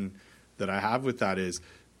frustration that I have with that is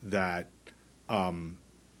that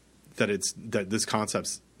that this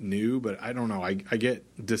concept's new, but I don't know. I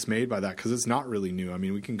get dismayed by that because it's not really new. I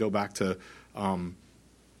mean, we can go back to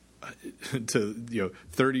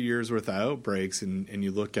 30 years worth of outbreaks, and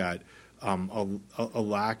you look at a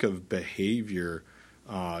lack of behavior,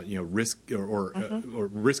 risk or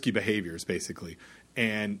risky behaviors, basically.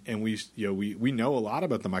 And we know a lot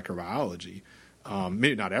about the microbiology,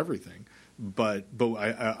 maybe not everything, but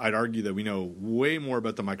I'd argue that we know way more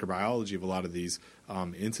about the microbiology of a lot of these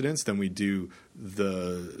incidents than we do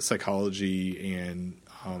the psychology and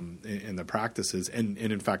the practices, and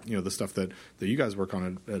in fact, the stuff that you guys work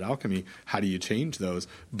on at Alchemy. How do you change those?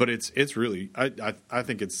 But it's really, I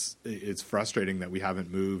think it's frustrating that we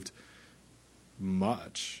haven't moved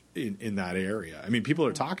much in that area. I mean, people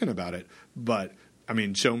are talking about it, but I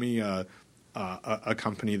mean, show me a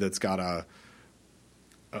company that's got a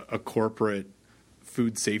corporate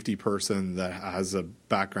food safety person that has a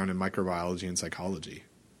background in microbiology and psychology.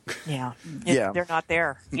 Yeah. Yeah. They're not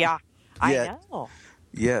there. Yeah. I know.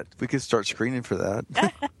 Yeah, we could start screening for that.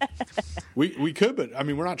 We could, but I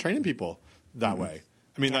mean, we're not training people that way.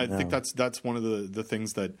 I mean, I think that's one of the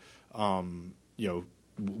things that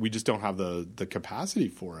we just don't have the capacity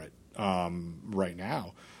for it right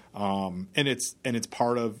now, and it's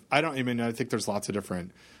part of. I think there's lots of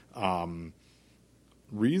different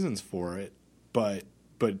reasons for it, but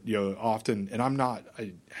often, and I'm not.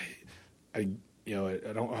 I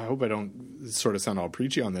hope I don't sort of sound all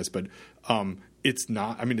preachy on this, but it's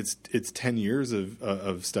not. I mean, it's 10 years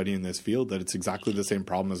of studying this field that it's exactly the same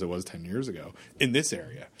problem as it was 10 years ago in this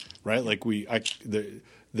area, right? Like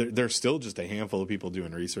there's still just a handful of people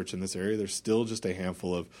doing research in this area. There's still just a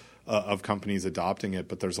handful of companies adopting it,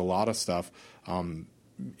 but there's a lot of stuff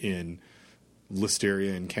in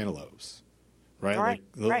Listeria and cantaloupes, right? Right.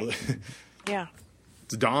 Right. Yeah.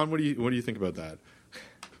 Don, what do you think about that?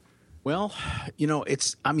 Well,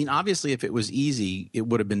 obviously if it was easy, it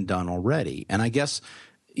would have been done already. And I guess,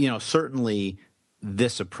 certainly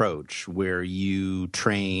this approach where you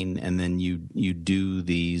train and then you do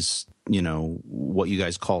these, what you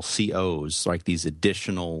guys call COs, like these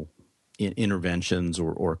additional interventions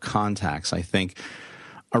or contacts, I think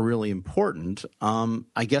are really important.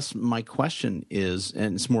 I guess my question is,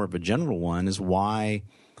 and it's more of a general one, is why...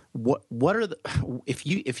 What are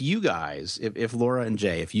if you guys, Laura and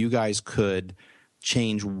Jay, if you guys could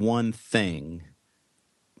change one thing,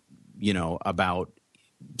 about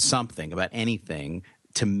something, about anything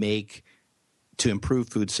to improve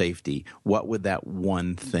food safety, what would that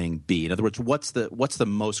one thing be? In other words, what's the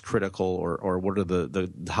most critical, or what are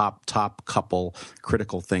the top couple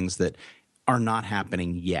critical things that are not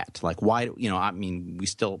happening yet? Like why? We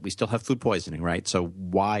still have food poisoning, right? So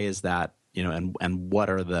why is that? And what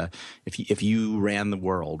are if you ran the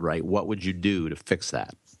world, right, what would you do to fix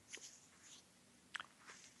that?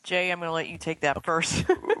 Jay, I'm going to let you take that first.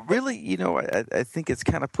 Really, I think it's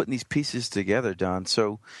kind of putting these pieces together, Don.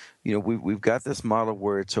 So, we've got this model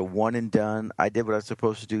where it's a one and done. I did what I was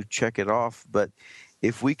supposed to do, check it off. But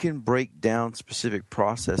if we can break down specific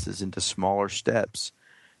processes into smaller steps,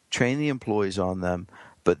 train the employees on them,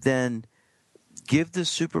 but then give the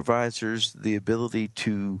supervisors the ability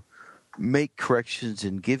to make corrections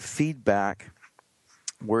and give feedback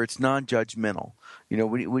where it's non-judgmental.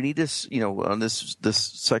 We need this, on this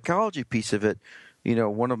psychology piece of it.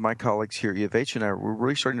 One of my colleagues here at UH and I, we're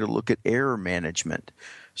really starting to look at error management.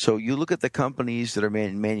 So you look at the companies that are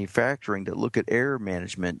manufacturing that look at error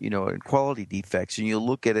management, and quality defects, and you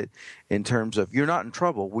look at it in terms of you're not in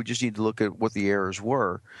trouble. We just need to look at what the errors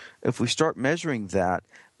were. If we start measuring that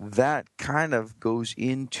kind of goes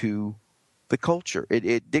into the culture.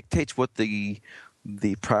 It dictates what the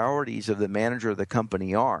priorities of the manager of the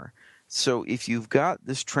company are. So if you've got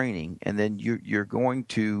this training and then you're going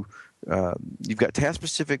to you've got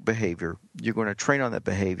task-specific behavior, you're going to train on that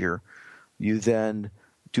behavior, you then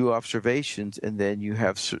do observations, and then you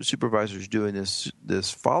have supervisors doing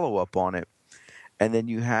this follow-up on it, and then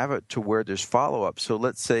you have it to where there's follow-up. So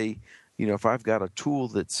let's say, if I've got a tool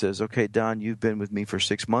that says, okay, Don, you've been with me for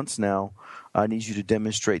 6 months now, I need you to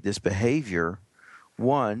demonstrate this behavior.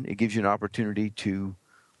 One, it gives you an opportunity to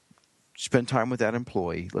spend time with that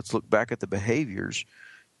employee. Let's look back at the behaviors.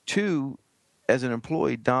 Two, as an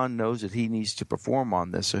employee, Don knows that he needs to perform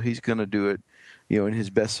on this, so he's going to do it, in his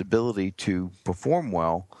best ability to perform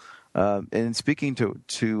well. And speaking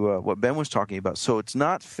to what Ben was talking about, so it's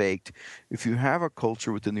not faked. If you have a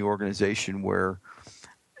culture within the organization where,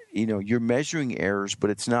 you're measuring errors, but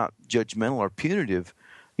it's not judgmental or punitive,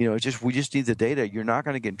 we just need the data. You're not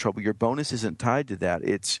going to get in trouble. Your bonus isn't tied to that.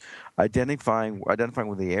 It's identifying where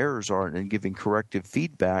the errors are and giving corrective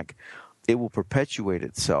feedback. It will perpetuate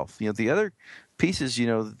itself. The other pieces,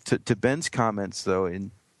 to Ben's comments though,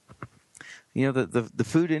 in the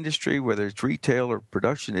food industry, whether it's retail or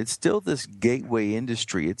production, it's still this gateway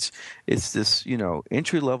industry. It's this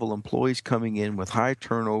entry level employees coming in with high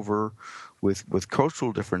turnover, with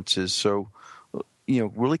cultural differences. So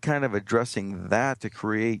really kind of addressing that to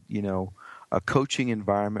create a coaching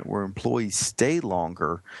environment where employees stay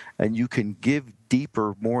longer and you can give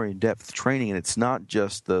deeper, more in-depth training, and it's not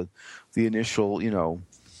just the initial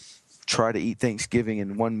try to eat Thanksgiving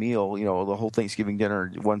in one meal, the whole Thanksgiving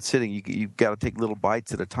dinner in one sitting. You've got to take little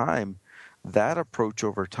bites at a time. That approach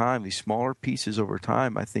over time, these smaller pieces over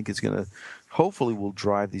time, I think is going to, hopefully will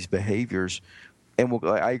drive these behaviors. And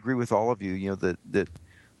I agree with all of you, that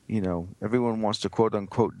everyone wants to quote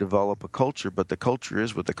unquote develop a culture, but the culture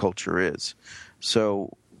is what the culture is.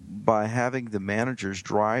 So by having the managers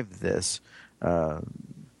drive this, kind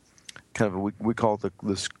of we call it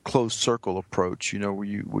this closed circle approach,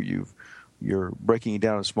 where you're breaking it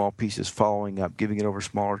down in small pieces, following up, giving it over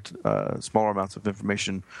smaller amounts of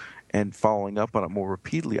information, and following up on it more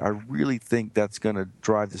repeatedly. I really think that's going to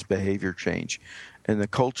drive this behavior change, and the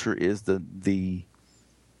culture is the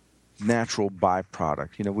natural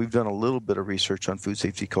byproduct. We've done a little bit of research on food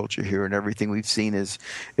safety culture here, and everything we've seen is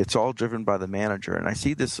it's all driven by the manager. And I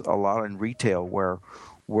see this a lot in retail, where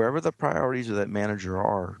wherever the priorities of that manager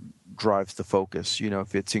are, drives the focus.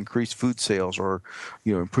 If it's increased food sales or,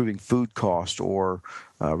 improving food cost or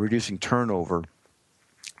reducing turnover,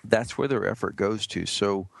 that's where their effort goes to.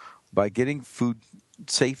 So by getting food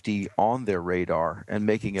safety on their radar and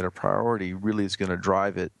making it a priority really is going to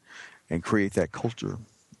drive it and create that culture.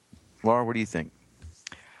 Laura, what do you think?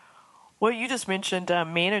 Well, you just mentioned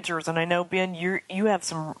managers, and I know, Ben, you have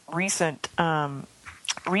some recent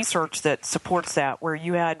research that supports that, where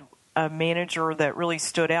you had a manager that really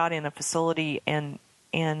stood out in a facility, and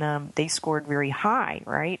they scored very high,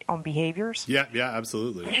 right, on behaviors. Yeah,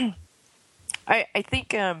 absolutely. I think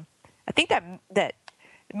that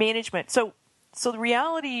management. So the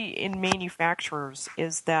reality in manufacturers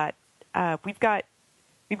is that we've got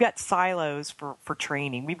silos for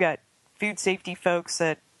training. We've got food safety folks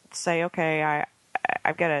that say, okay,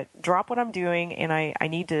 I've got to drop what I'm doing, and I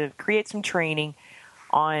need to create some training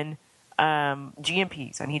on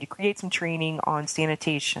GMPs. I need to create some training on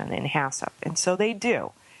sanitation and HACCP. And so they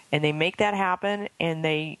do. And they make that happen, and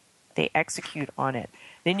they execute on it.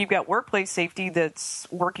 Then you've got workplace safety that's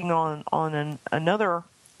working on another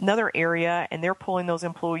area, and they're pulling those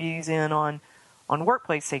employees in on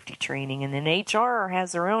workplace safety training. And then HR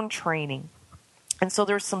has their own training. And so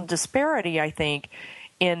there's some disparity, I think,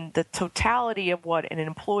 in the totality of what an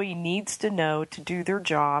employee needs to know to do their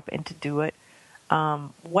job and to do it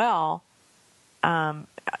well,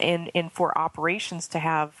 and for operations to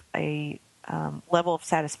have a level of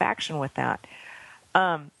satisfaction with that.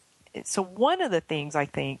 So one of the things I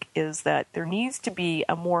think is that there needs to be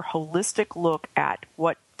a more holistic look at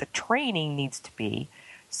what the training needs to be.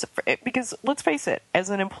 So because let's face it,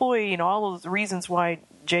 as an employee, and all those reasons why,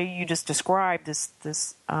 Jay, you just described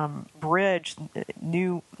this bridge,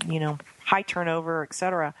 new, high turnover, et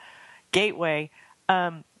cetera, gateway,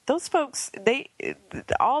 those folks,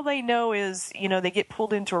 all they know is, they get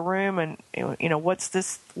pulled into a room and, what's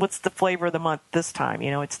the flavor of the month this time?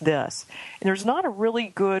 It's this. And there's not a really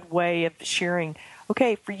good way of sharing,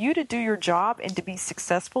 okay, for you to do your job and to be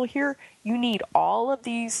successful here, you need all of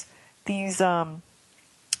these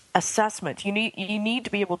assessments. You need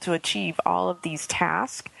to be able to achieve all of these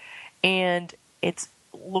tasks, and it's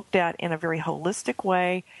looked at in a very holistic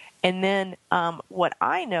way. And then what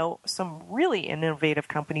I know some really innovative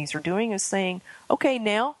companies are doing is saying, okay,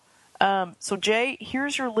 now, so Jay,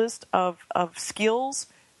 here's your list of skills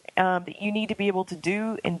that you need to be able to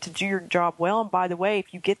do and to do your job well. And by the way,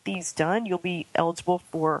 if you get these done, you'll be eligible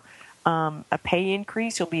for a pay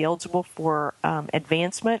increase. You'll be eligible for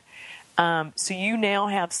advancement. So you now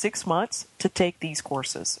have 6 months to take these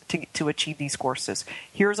courses, to achieve these courses.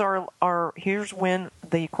 Here's here's when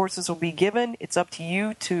the courses will be given. It's up to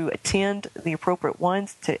you to attend the appropriate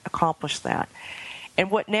ones to accomplish that.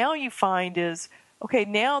 And what now you find is, okay,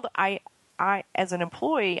 now I as an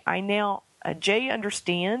employee, Jay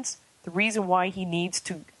understands the reason why he needs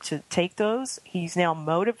to take those. He's now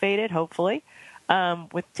motivated, hopefully,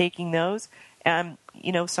 with taking those.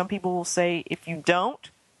 Some people will say if you don't,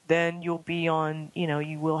 then you'll be on,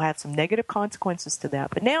 you will have some negative consequences to that.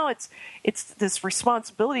 But now it's this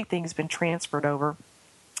responsibility thing has been transferred over,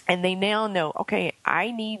 and they now know, okay,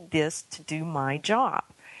 I need this to do my job,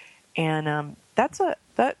 and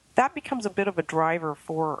that becomes a bit of a driver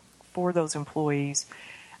for those employees.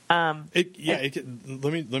 Let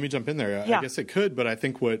me jump in there. Yeah. I guess it could, but I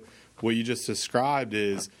think what you just described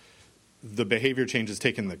is the behavior change is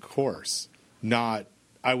taking the course. Not,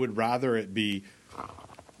 I would rather it be.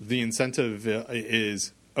 The incentive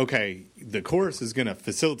is, okay, the course is going to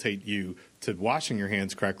facilitate you to washing your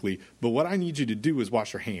hands correctly, but what I need you to do is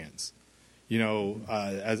wash your hands.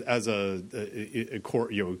 As a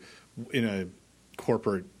in a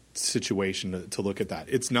corporate situation to look at that.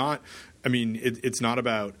 It's not. I mean, it's not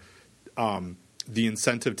about the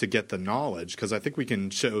incentive to get the knowledge, because I think we can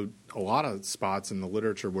show a lot of spots in the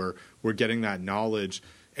literature where we're getting that knowledge.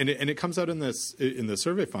 And it comes out in the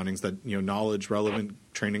survey findings that knowledge relevant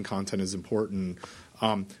training content is important,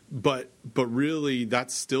 but really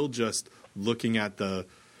that's still just looking at the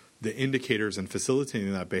indicators and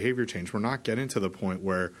facilitating that behavior change. We're not getting to the point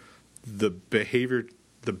where the behavior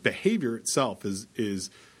itself is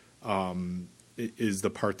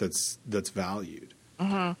the part that's valued.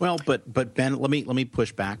 Mm-hmm. Well, but Ben, let me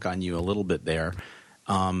push back on you a little bit there.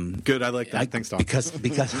 Good, I like that. Thanks, Tom.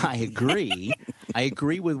 Because I agree. I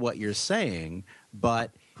agree with what you're saying,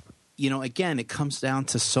 but again, it comes down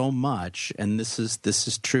to so much, and this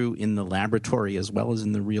is true in the laboratory as well as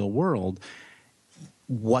in the real world.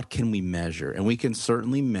 What can we measure? And we can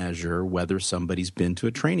certainly measure whether somebody's been to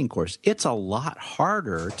a training course. It's a lot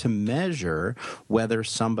harder to measure whether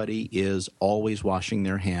somebody is always washing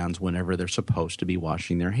their hands whenever they're supposed to be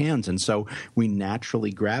washing their hands. And so we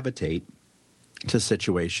naturally gravitate to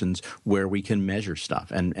situations where we can measure stuff,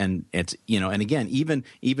 and it's and again,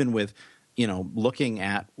 even with looking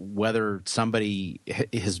at whether somebody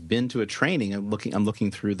has been to a training. I'm looking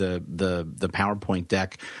through the PowerPoint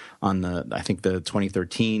deck on I think the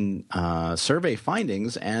 2013 survey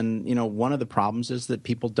findings, and one of the problems is that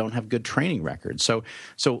people don't have good training records. So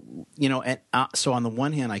on the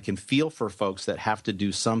one hand, I can feel for folks that have to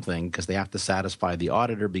do something because they have to satisfy the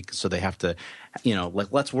auditor, so they have to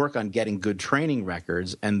let's work on getting good training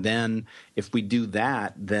records, and then if we do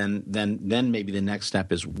that, then maybe the next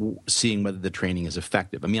step is seeing whether the training is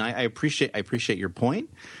effective. I mean, I appreciate your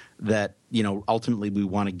point that ultimately we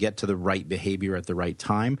want to get to the right behavior at the right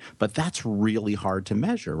time, but that's really hard to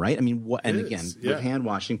measure, right? I mean, with hand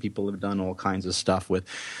washing, people have done all kinds of stuff with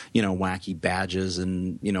wacky badges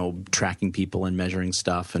and tracking people and measuring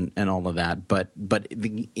stuff and all of that, but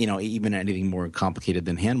even anything more complicated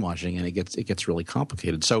than hand washing, and it gets really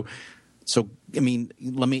complicated. So I mean,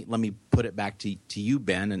 let me put it back to you,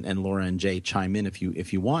 Ben, and Laura and Jay, chime in if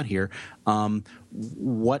you want here.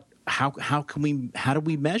 How do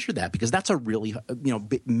we measure that? Because that's a really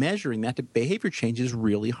measuring that behavior change is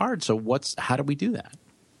really hard. So how do we do that?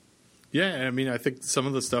 Yeah, I mean, I think some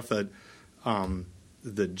of the stuff that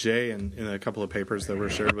Jay and in a couple of papers that were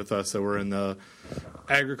shared with us that were in the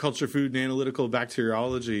Agriculture, Food, and Analytical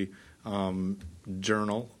Bacteriology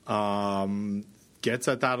journal gets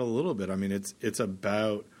at that a little bit. I mean, it's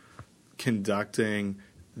about conducting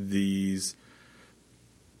these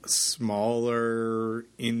smaller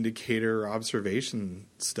indicator observation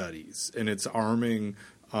studies, and it's arming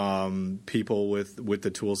people with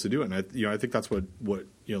the tools to do it. And I think that's what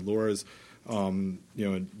Laura's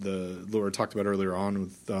Laura talked about earlier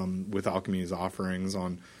on with Alchemy's offerings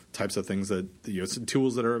on types of things that some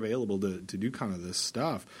tools that are available to do kind of this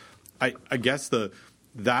stuff. I guess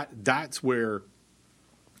that's where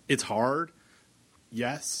it's hard.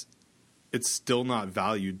 Yes, it's still not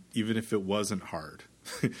valued, even if it wasn't hard.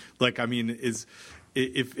 Like, I mean, if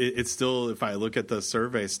it's still, if I look at the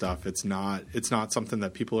survey stuff, it's not something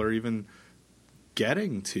that people are even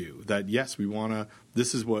getting to. That yes, we want to.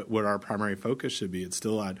 This is what our primary focus should be. It's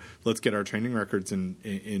still at let's get our training records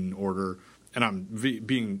in order. And I'm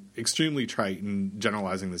being extremely trite and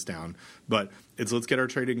generalizing this down, but it's let's get our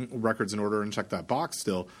training records in order and check that box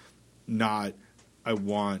still. Not I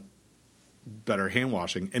want better hand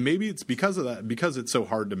washing, and maybe it's because of that, because it's so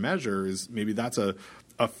hard to measure. Is maybe that's a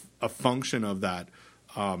function of that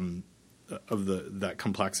that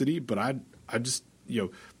complexity. But I just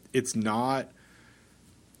it's not.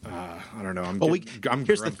 I don't know. I'm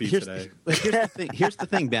grumpy today. Here's the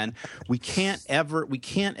thing, Ben. We can't ever.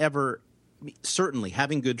 Certainly,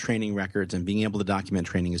 having good training records and being able to document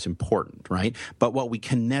training is important, right? But what we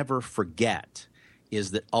can never forget is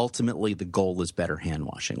that ultimately the goal is better hand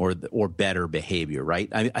washing or better behavior, right?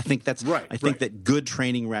 I think that's right. I think that good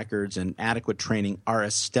training records and adequate training are a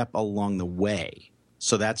step along the way.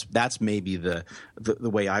 So that's maybe the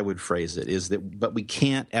way I would phrase it is that, but we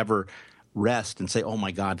can't ever rest and say, oh my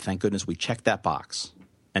God, thank goodness we checked that box.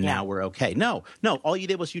 And now we're okay. No. All you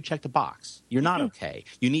did was you checked a box. You're not okay.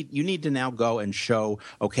 You need to now go and show,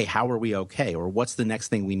 okay, how are we okay, or what's the next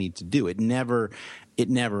thing we need to do? It never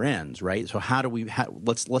ends, right? So how do we?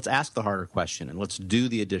 Let's ask the harder question, and let's do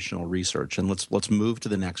the additional research, and let's move to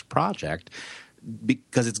the next project.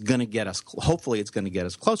 Because it's going to get us, hopefully it's going to get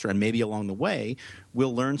us closer. And maybe along the way,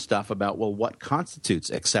 we'll learn stuff about, well, what constitutes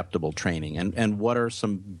acceptable training and what are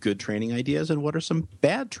some good training ideas and what are some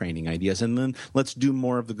bad training ideas. And then let's do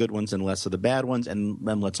more of the good ones and less of the bad ones. And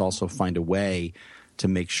then let's also find a way to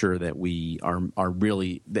make sure that we are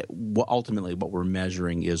really, that ultimately what we're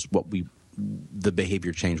measuring is the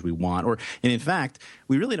behavior change we want. And in fact,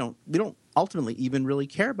 we don't ultimately even really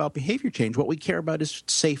care about behavior change. What we care about is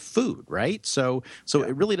safe food, right? So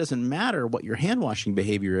it really doesn't matter what your hand washing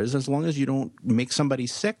behavior is as long as you don't make somebody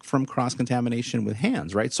sick from cross-contamination with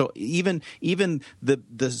hands, right? So even the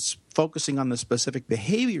focusing on the specific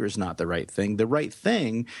behavior is not the right thing. The right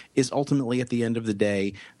thing is ultimately at the end of the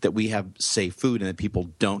day that we have safe food and that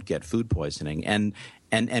people don't get food poisoning. And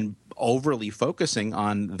overly focusing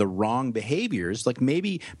on the wrong behaviors, like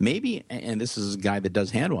maybe, and this is a guy that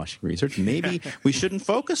does hand washing research, maybe we shouldn't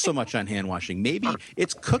focus so much on hand washing. Maybe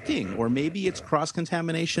it's cooking, or maybe it's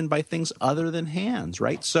cross-contamination by things other than hands,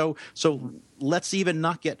 right? So let's even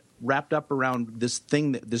not get wrapped up around this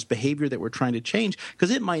behavior that we're trying to change, because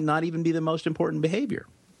it might not even be the most important behavior.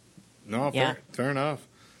 No, fair enough.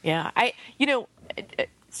 Yeah,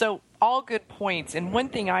 so all good points. And one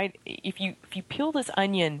thing if you peel this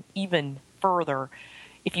onion even further,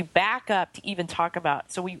 if you back up to even talk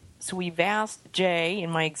about, so we've asked Jay in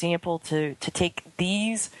my example to take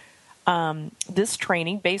this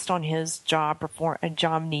training based on his job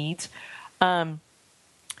needs.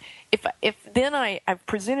 If then I've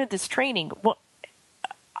presented this training, what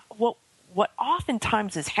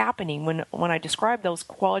oftentimes is happening when I describe those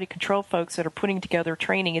quality control folks that are putting together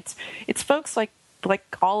training, it's folks like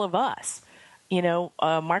all of us,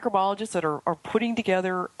 microbiologists that are putting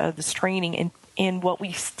together this training. And what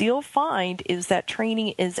we still find is that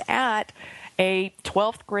training is at a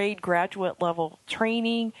 12th grade graduate level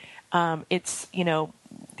training. It's,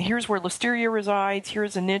 here's where Listeria resides,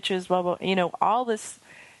 here's the niches, blah, blah, all this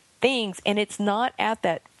things. And it's not at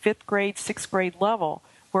that 5th grade, 6th grade level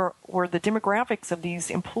where the demographics of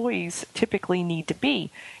these employees typically need to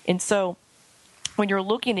be. And so when you're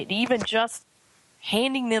looking at even just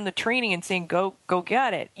handing them the training and saying, go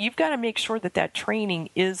get it, you've got to make sure that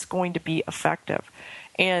training is going to be effective.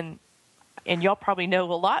 And y'all probably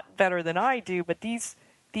know a lot better than I do, but these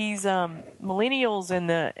millennials and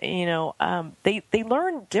they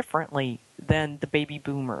learn differently than the baby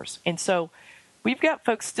boomers. And so we've got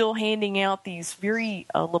folks still handing out these very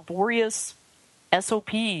laborious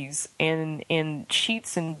SOPs and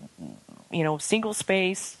sheets and, single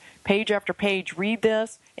space, page after page, read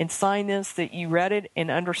this and sign this that you read it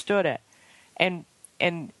and understood it. And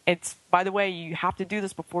it's, by the way, you have to do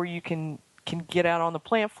this before you can get out on the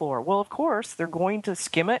plant floor. Well, of course, they're going to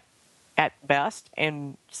skim it at best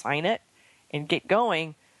and sign it and get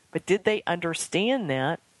going. But did they understand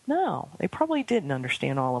that? No, they probably didn't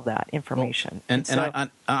understand all of that information. Well,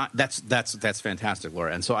 that's fantastic,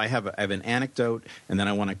 Laura. And so I have an anecdote, and then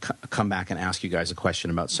I want to come back and ask you guys a question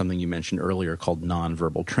about something you mentioned earlier called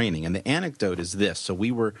nonverbal training. And the anecdote is this: so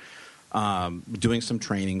we were doing some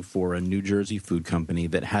training for a New Jersey food company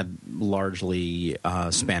that had largely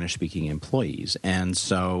Spanish-speaking employees, and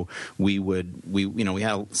so we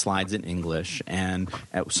had slides in English, and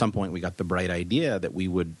at some point we got the bright idea that we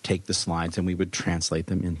would take the slides and we would translate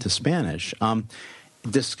them into Spanish.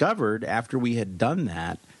 Discovered after we had done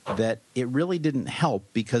that it really didn't help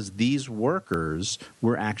because these workers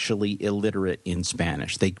were actually illiterate in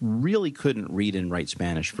Spanish. They really couldn't read and write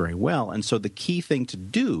Spanish very well. And so the key thing to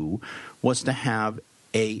do was to have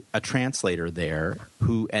a translator there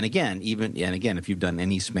who, and again, if you've done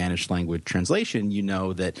any Spanish language translation, you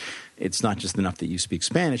know that it's not just enough that you speak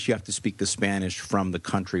Spanish. You have to speak the Spanish from the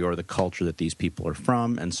country or the culture that these people are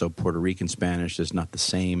from. And so Puerto Rican Spanish is not the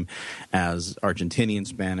same as Argentinian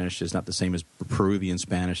Spanish, is not the same as Peruvian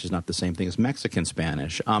Spanish, is not the same thing as Mexican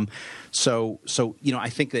Spanish. So I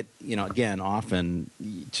think that, again, often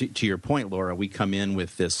to your point, Laura, we come in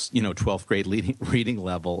with this, 12th grade reading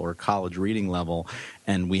level or college reading level,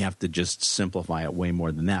 and we have to just simplify it way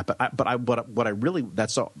more than that.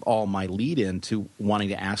 That's all my lead in to wanting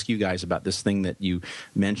to ask you guys about this thing that you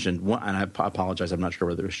mentioned. And I apologize, I'm not sure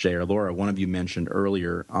whether it was Jay or Laura. One of you mentioned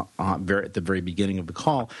earlier at the very beginning of the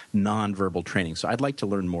call, nonverbal training. So I'd like to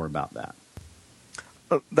learn more about that.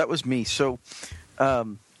 That was me. So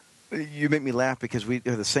you make me laugh because we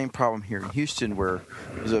have the same problem here in Houston, where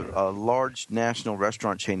there's a large national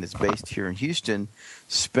restaurant chain that's based here in Houston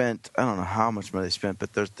spent, I don't know how much money they spent,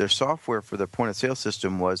 but their software for their point-of-sale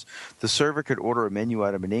system was the server could order a menu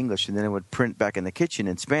item in English, and then it would print back in the kitchen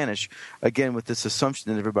in Spanish, again with this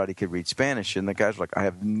assumption that everybody could read Spanish. And the guys were like, I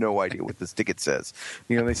have no idea what this ticket says.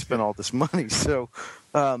 They spent all this money. So,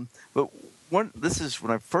 this is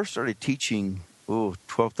when I first started teaching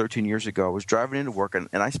 12, 13 years ago. I was driving into work, and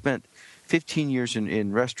I spent 15 years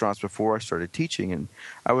in restaurants before I started teaching. And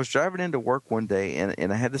I was driving into work one day,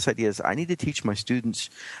 and I had this idea: is I need to teach my students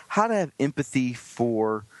how to have empathy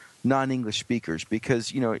for non-English speakers,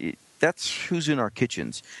 because that's who's in our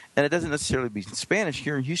kitchens. And it doesn't necessarily be Spanish.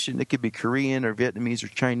 Here in Houston, it could be Korean or Vietnamese or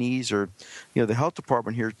Chinese, or the health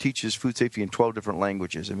department here teaches food safety in 12 different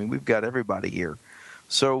languages. I mean, we've got everybody here.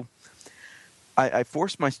 So I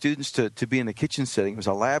forced my students to be in the kitchen setting. It was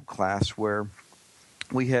a lab class where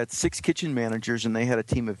we had 6 kitchen managers, and they had a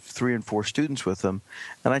team of 3 and 4 students with them.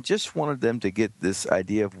 And I just wanted them to get this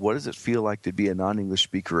idea of what does it feel like to be a non-English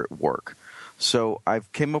speaker at work. So I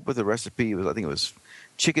came up with a recipe. I think it was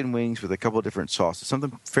chicken wings with a couple of different sauces,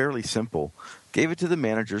 something fairly simple. Gave it to the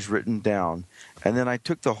managers written down, and then I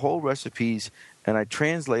took the whole recipes and I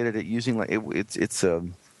translated it using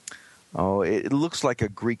it looks like a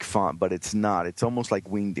Greek font, but it's not. It's almost like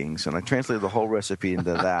wingdings. And I translated the whole recipe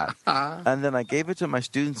into that. And then I gave it to my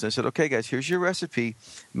students. And I said, okay, guys, here's your recipe.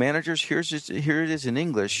 Managers, here it is in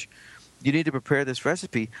English. You need to prepare this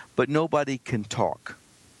recipe, but nobody can talk.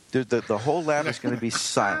 The whole lab is going to be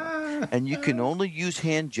silent. And you can only use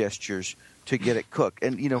hand gestures to get it cooked.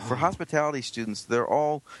 And, for hospitality students, they're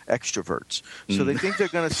all extroverts. So they think they're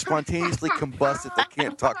going to spontaneously combust if they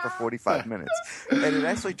can't talk for 45 minutes. And it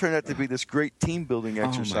actually turned out to be this great team-building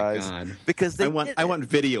exercise. Oh, my God. Because I want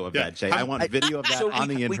video of that, Jay. I want video of that on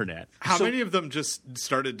the internet. How many of them just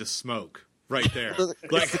started to smoke? Right there.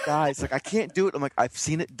 It's the guys. I can't do it. I'm like, I've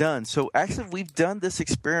seen it done. So actually, we've done this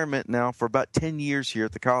experiment now for about 10 years here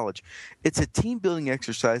at the college. It's a team-building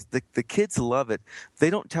exercise. The kids love it. They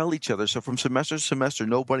don't tell each other. So from semester to semester,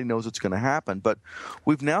 nobody knows what's going to happen. But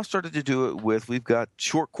we've now started to do it we've got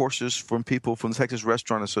short courses from people from the Texas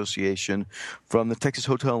Restaurant Association, from the Texas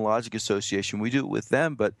Hotel and Lodging Association. We do it with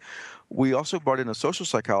them, but we also brought in a social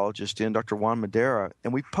psychologist in, Dr. Juan Madera,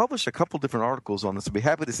 and we published a couple different articles on this. I'd be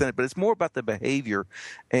happy to send it, but it's more about the behavior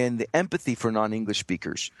and the empathy for non-English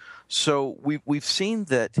speakers. So we've seen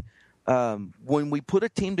that when we put a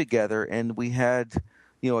team together and we had,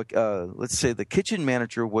 let's say the kitchen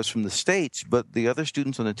manager was from the States, but the other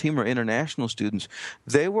students on the team are international students,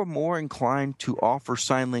 they were more inclined to offer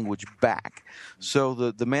sign language back. So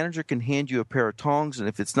the manager can hand you a pair of tongs, and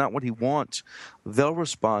if it's not what he wants, they'll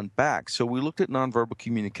respond back. So we looked at nonverbal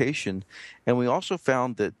communication, and we also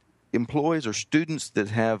found that employees or students that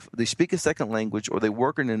they speak a second language or they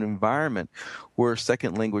work in an environment where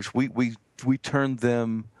second language, we turn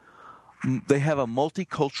them, they have a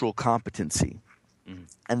multicultural competency.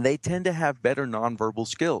 And they tend to have better nonverbal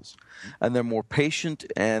skills, and they're more patient,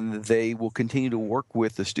 and they will continue to work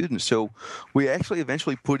with the students. So we actually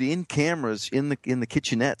eventually put in cameras in the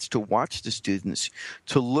kitchenettes to watch the students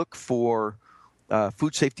to look for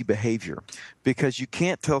food safety behavior, because you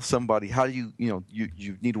can't tell somebody how you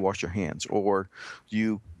need to wash your hands, or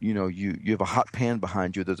you have a hot pan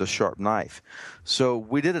behind you, there's a sharp knife. So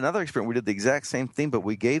we did another experiment. We did the exact same thing, but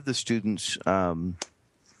we gave the students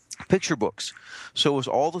picture books. So it was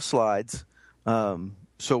all the slides.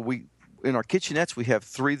 So we, in our kitchenettes, we have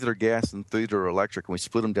 3 that are gas and 3 that are electric, and we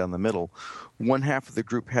split them down the middle. One half of the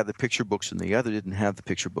group had the picture books, and the other didn't have the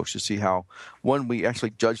picture books, to see how, one, we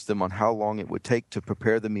actually judged them on how long it would take to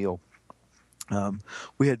prepare the meal.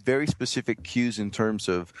 We had very specific cues in terms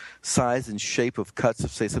of size and shape of cuts of,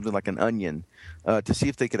 say, something like an onion, to see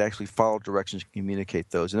if they could actually follow directions and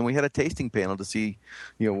communicate those. And then we had a tasting panel to see,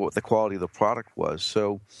 what the quality of the product was.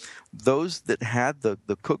 So those that had the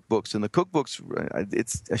cookbooks, and the cookbooks,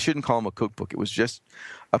 I shouldn't call them a cookbook. It was just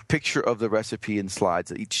a picture of the recipe and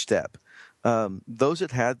slides at each step. Those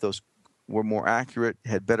that had those were more accurate,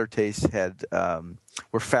 had better taste,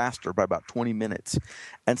 were faster by about 20 minutes.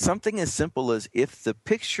 And something as simple as, if the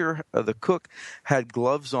picture of the cook had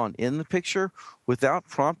gloves on in the picture, without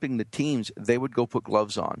prompting the teams, they would go put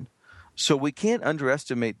gloves on. So we can't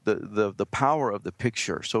underestimate the power of the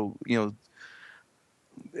picture. So,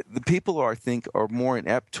 the people I think are more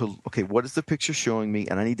inept to, okay, what is the picture showing me?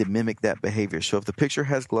 And I need to mimic that behavior. So if the picture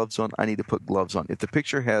has gloves on, I need to put gloves on. If the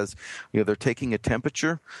picture has, they're taking a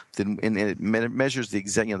temperature, then and it measures the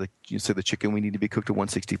exact, you say the chicken, we need to be cooked at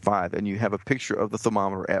 165, and you have a picture of the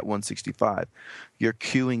thermometer at 165. You're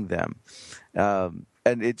cueing them. And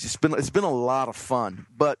it's been a lot of fun,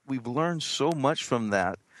 but we've learned so much from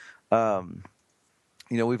that.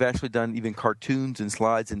 We've actually done even cartoons and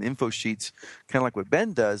slides and info sheets, kind of like what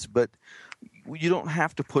Ben does, but you don't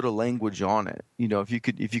have to put a language on it.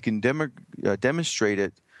 If you can demonstrate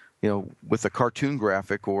it, with a cartoon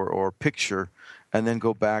graphic or picture, and then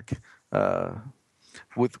go back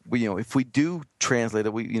if we do translate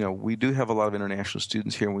it, we do have a lot of international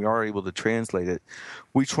students here, and we are able to translate it.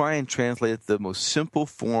 We try and translate it the most simple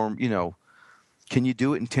form. Can you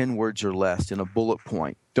do it in 10 words or less in a bullet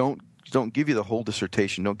point? Don't give you the whole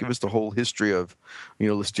dissertation. Don't give us the whole history of,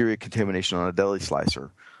 listeria contamination on a deli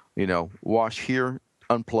slicer. Wash here,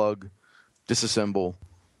 unplug, disassemble,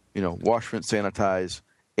 wash, rinse, sanitize,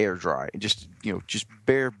 air dry. And just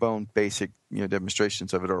bare bone basic,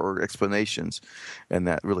 demonstrations of it or explanations, and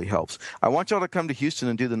that really helps. I want y'all to come to Houston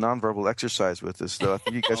and do the nonverbal exercise with us, though. I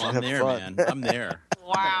think you guys should have fun. Man. I'm there.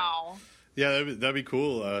 Wow. Yeah, that'd be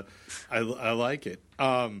cool. I like it.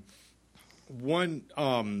 One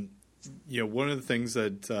of the things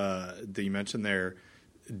that you mentioned there,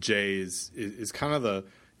 Jay, is kind of the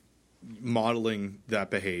modeling that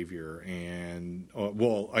behavior and,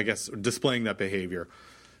 I guess displaying that behavior,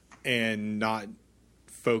 and not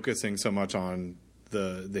focusing so much on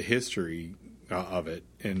the history of it.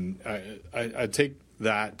 And I take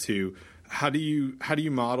that to, how do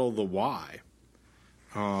you model the why?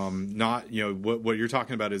 Not what you're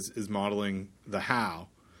talking about is modeling the how.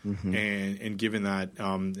 Mm-hmm. And given that,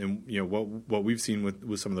 and what we've seen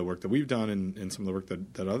with some of the work that we've done and some of the work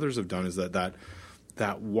that others have done is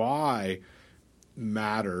that why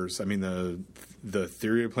matters. I mean, the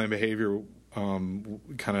theory of planned behavior kind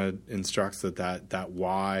of instructs that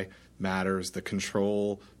why matters. The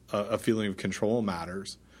control, a feeling of control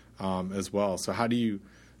matters as well. So how do you?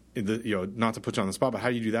 Not to put you on the spot, but how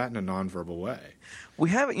do you do that in a nonverbal way? We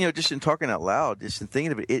haven't, just in talking out loud, just in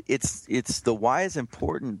thinking of it, it's the why is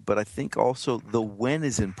important, but I think also the when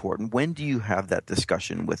is important. When do you have that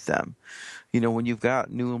discussion with them? When you've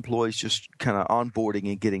got new employees just kind of onboarding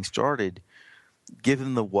and getting started, give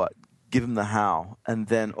them the what, give them the how, and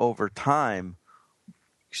then over time,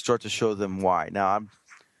 start to show them why. Now,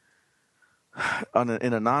 in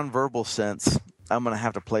a nonverbal sense, I'm going to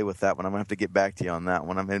have to play with that one. I'm going to have to get back to you on that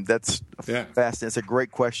one. I mean, that's fascinating. It's a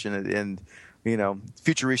great question, and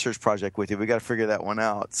future research project with you. We got to figure that one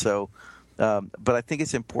out. So, but I think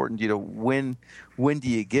it's important. When do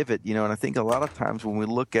you give it? And I think a lot of times when we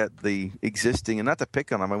look at the existing, and not to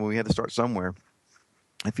pick on them, I mean, we had to start somewhere.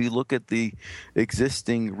 If you look at the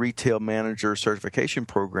existing retail manager certification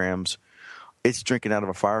programs, it's drinking out of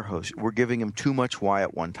a fire hose. We're giving them too much why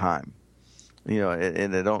at one time.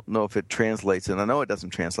 And I don't know if it translates, and I know it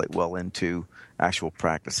doesn't translate well into actual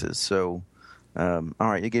practices. So, all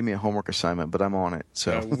right, you gave me a homework assignment, but I'm on it.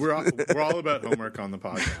 So we're all about homework on the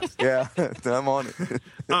podcast. Yeah, I'm on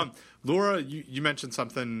it. Laura, you mentioned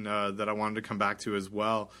something that I wanted to come back to as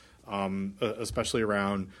well, especially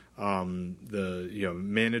around the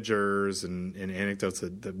managers and anecdotes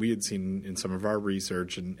that we had seen in some of our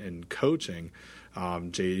research and coaching.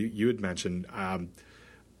 Jay, you had mentioned.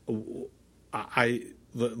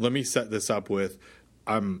 Let me set this up with,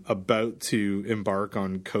 I'm about to embark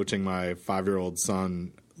on coaching my 5-year-old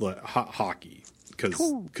son hockey,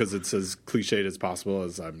 because it's as cliched as possible.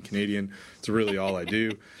 As I'm Canadian, it's really all I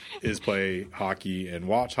do is play hockey and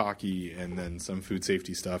watch hockey, and then some food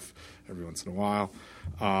safety stuff every once in a while.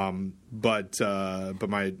 But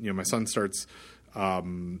my son starts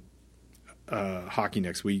hockey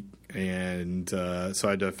next week, and so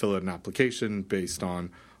I had to fill out an application based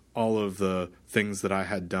on all of the things that I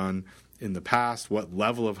had done in the past, what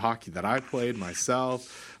level of hockey that I played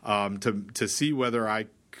myself, to see whether I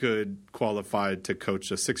could qualify to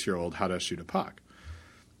coach a 6-year-old how to shoot a puck.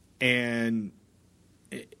 And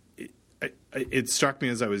it struck me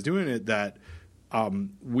as I was doing it that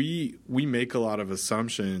we make a lot of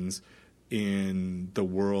assumptions in the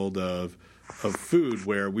world of food,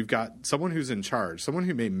 where we've got someone who's in charge, someone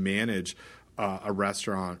who may manage a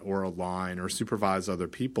restaurant or a line or supervise other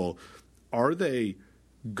people. Are they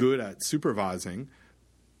good at supervising,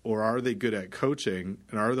 or are they good at coaching?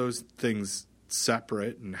 And are those things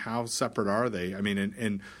separate, and how separate are they? I mean,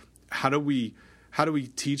 and how do we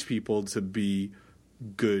teach people to be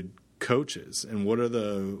good coaches, and what are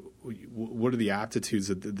the aptitudes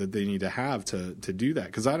that they need to have to do that?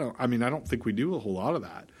 Because I don't think we do a whole lot of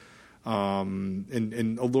that.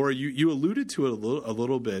 And Laura, you alluded to it a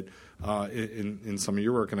little bit in some of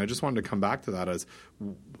your work, and I just wanted to come back to that. As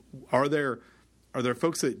are there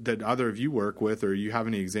folks that either of you work with, or you have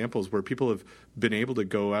any examples where people have been able to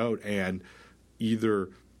go out and either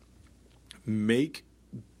make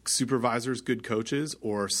supervisors good coaches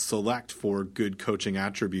or select for good coaching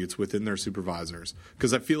attributes within their supervisors?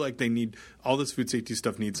 Because I feel like they need all this food safety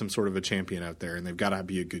stuff needs some sort of a champion out there, and they've got to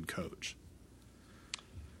be a good coach.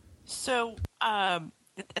 So,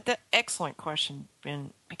 excellent question,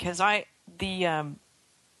 Ben. Because one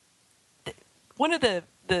of the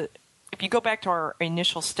if you go back to our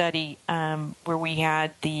initial study where we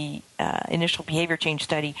had the initial behavior change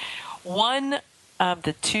study, one of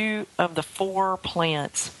the 4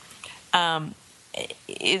 plants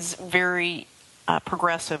is very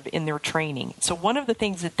progressive in their training. So one of the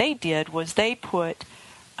things that they did was they put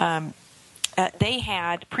they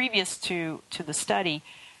had, previous to the study,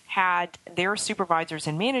 had their supervisors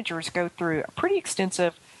and managers go through a pretty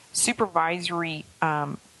extensive supervisory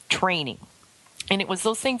training. And it was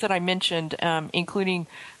those things that I mentioned, including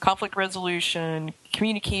conflict resolution,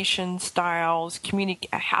 communication styles,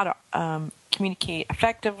 how to communicate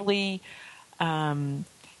effectively,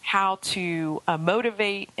 how to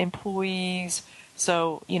motivate employees.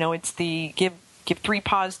 So, it's the give 3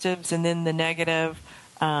 positives and then the negative,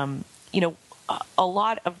 a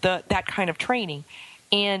lot of that kind of training.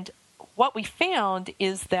 And what we found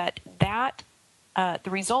is that the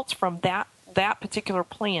results from that particular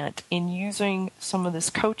plant in using some of this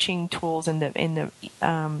coaching tools from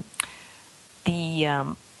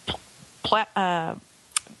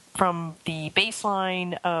the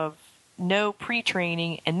baseline of no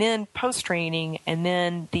pre-training and then post-training and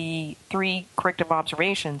then the 3 corrective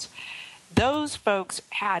observations, those folks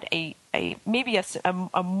had a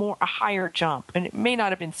higher jump, and it may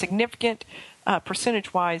not have been significant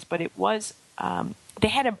percentage-wise, but it was they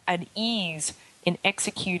had an ease in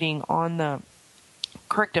executing on the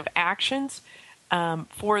corrective actions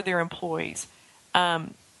for their employees.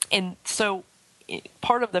 And so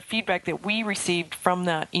part of the feedback that we received from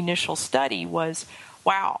that initial study was,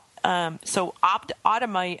 wow, so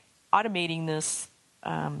automating this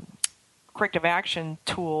corrective action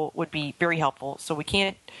tool would be very helpful. So we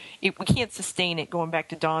can't sustain it, going back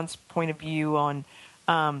to Don's point of view on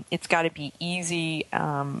it's got to be easy.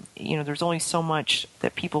 There's only so much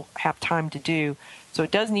that people have time to do. So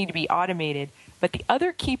it does need to be automated. But the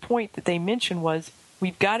other key point that they mentioned was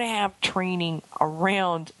we've got to have training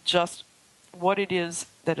around just what it is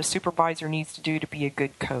that a supervisor needs to do to be a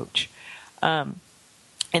good coach. And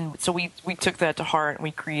so we took that to heart, and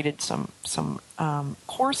we created some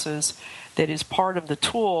courses that is part of the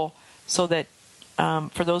tool, so that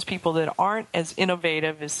for those people that aren't as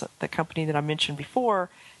innovative as the company that I mentioned before,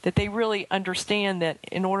 that they really understand that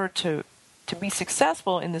in order to be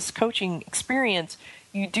successful in this coaching experience,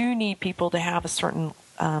 you do need people to have a certain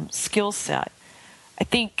skill set. I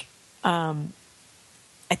think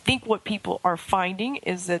what people are finding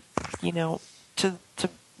is that, to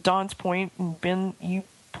Don's point, and Ben, you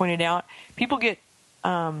pointed out, people get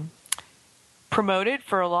promoted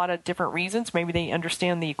for a lot of different reasons. Maybe they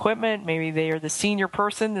understand the equipment. Maybe they are the senior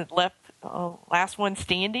person that left last one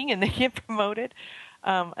standing and they get promoted.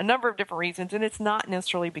 A number of different reasons, and it's not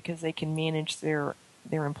necessarily because they can manage their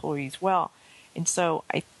employees well. And so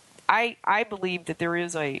I believe that there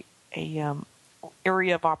is a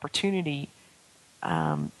area of opportunity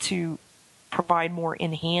to provide more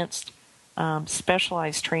enhanced,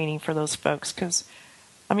 specialized training for those folks, because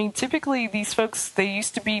I mean, typically these folks, they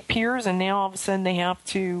used to be peers, and now all of a sudden they have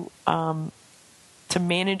to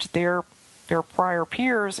manage their prior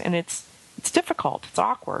peers, and it's difficult. It's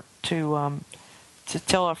awkward to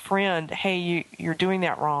tell a friend, hey, you're doing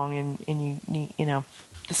that wrong, and you know,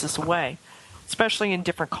 this is the way, especially in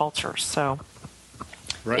different cultures. So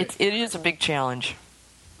right. it is a big challenge.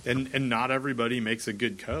 And not everybody makes a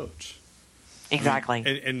good coach. Exactly.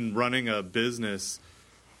 And running a business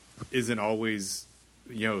isn't always,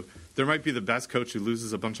 you know, there might be the best coach who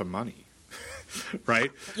loses a bunch of money.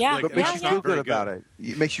 Right? Yeah. But it makes you feel good about it.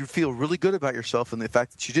 It makes you feel really good about yourself and the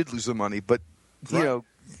fact that you did lose the money. But, you know,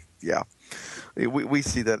 yeah. We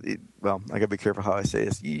see that. Well, I got to be careful how I say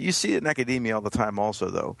this. You see it in academia all the time, also,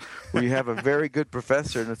 though, where you have a very good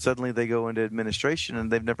professor, and then suddenly they go into administration, and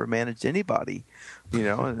they've never managed anybody, you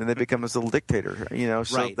know, and they become this little dictator, you know.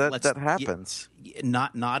 So that happens.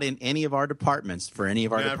 Not in any of our departments for any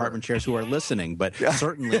of our department chairs who are listening, but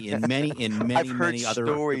certainly in many other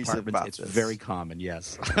departments, it's very common.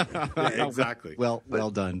 Yes, exactly.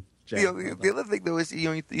 Well done. The other thing, though, is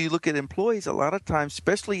you look at employees a lot of times,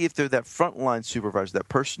 especially if they're that frontline supervisor, that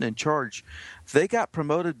person in charge, they got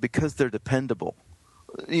promoted because they're dependable.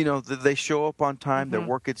 You know, they show up on time, their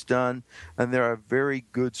work gets done, and they're a very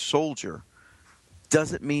good soldier.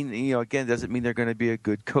 Doesn't mean, you know, again, doesn't mean they're going to be a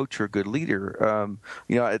good coach or a good leader.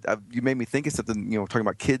 You know, you made me think of something, you know, talking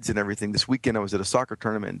about kids and everything. This weekend I was at a soccer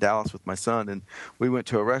tournament in Dallas with my son, and we went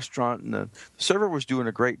to a restaurant, and the server was doing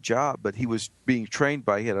a great job, but he was being trained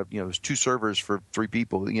by, there was 2 servers for 3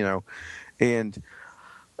 people, you know. And,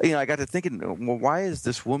 you know, I got to thinking, well, why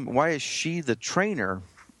is she the trainer?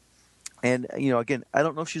 And, you know, again, I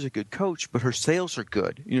don't know if she's a good coach, but her sales are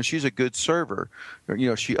good. You know, she's a good server. You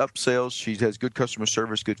know, she upsells. She has good customer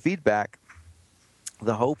service, good feedback.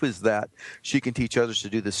 The hope is that she can teach others to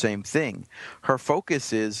do the same thing. Her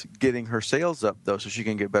focus is getting her sales up, though, so she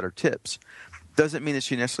can get better tips. Doesn't mean that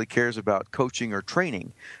she necessarily cares about coaching or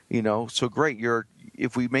training. You know, so great.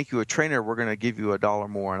 If we make you a trainer, we're going to give you $1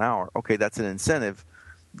 more an hour. Okay, that's an incentive.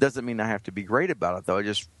 Doesn't mean I have to be great about it, though. I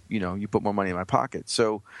just, you know, you put more money in my pocket.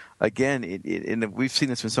 So, again, and we've seen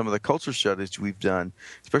this in some of the culture studies we've done,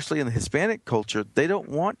 especially in the Hispanic culture. They don't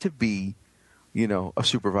want to be, you know, a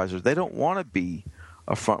supervisor. They don't want to be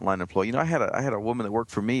a frontline employee. You know, I had a woman that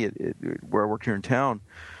worked for me where I worked here in town.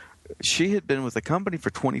 She had been with the company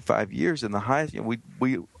for 25 years, and the highest, you know,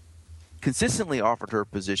 we consistently offered her a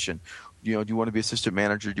position. You know, do you want to be assistant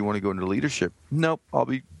manager? Do you want to go into leadership? Nope, I'll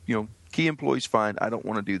be, you know, key employees fine. I don't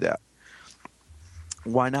want to do that.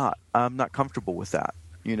 Why not? I'm not comfortable with that.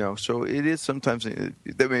 You know, so it is sometimes,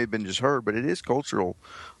 that may have been just her, but it is cultural,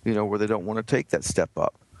 you know, where they don't want to take that step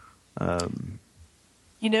up.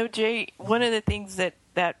 You know, Jay, one of the things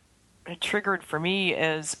that triggered for me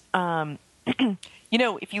is, you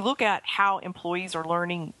know, if you look at how employees are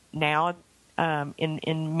learning now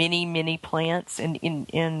in many plants and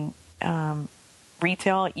in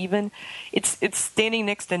retail even, it's standing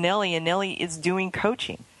next to Nellie, and Nellie is doing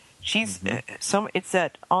coaching. She's it's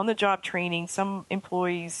that on-the-job training. Some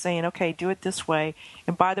employees saying, "Okay, do it this way."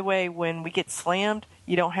 And by the way, when we get slammed,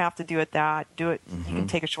 you don't have to do it that. Do it. You can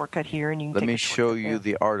take a shortcut here, and you can. Let me show you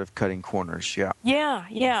the art of cutting corners. Yeah.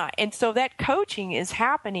 Yeah. And so that coaching is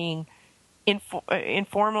happening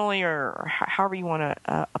informally, or however you want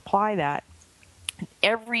to apply that,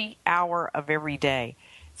 every hour of every day.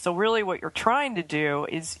 So really what you're trying to do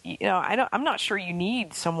is, you know, I'm not sure you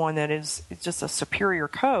need someone that is just a superior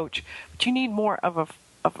coach, but you need more of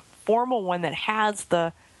a formal one that has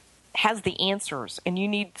the answers, and you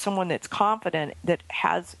need someone that's confident, that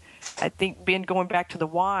has, I think, been going back to the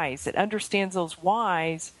whys, that understands those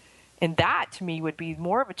whys, and that to me would be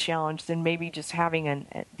more of a challenge than maybe just having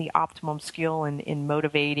the optimum skill in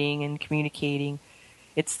motivating and communicating.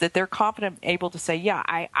 It's that they're confident, able to say, yeah,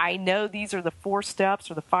 I know these are the 4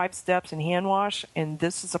 steps or the 5 steps in hand wash, and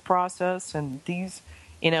this is a process, and these,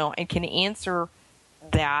 you know, and can answer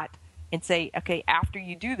that and say, okay, after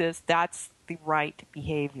you do this, that's the right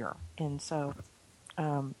behavior. And so,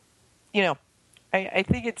 you know, I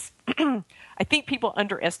think it's, I think people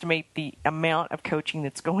underestimate the amount of coaching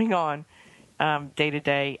that's going on day to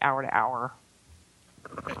day, hour to hour.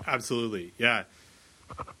 Absolutely. Yeah.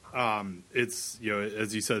 It's, you know,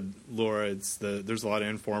 as you said, Laura, there's a lot of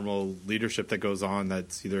informal leadership that goes on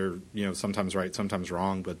that's either, you know, sometimes right, sometimes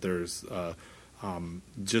wrong, but there's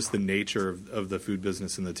just the nature of the food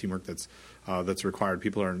business and the teamwork that's required.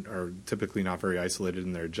 People are typically not very isolated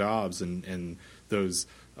in their jobs, and those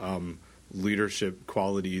leadership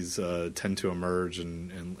qualities tend to emerge,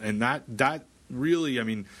 and that really, I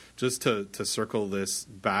mean, just to circle this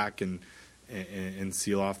back and and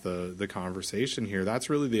seal off the conversation here. That's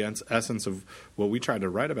really the essence of what we tried to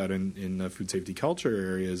write about in the food safety culture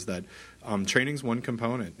area, is that training's one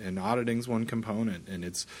component and auditing's one component, and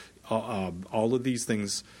it's all of these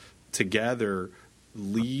things together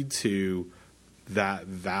lead to that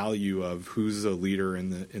value of who's a leader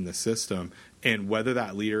in the system, and whether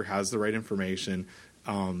that leader has the right information,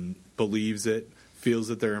 believes it, feels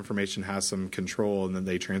that their information has some control, and then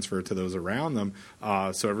they transfer it to those around them,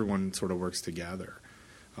 so everyone sort of works together.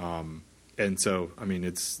 And so, I mean,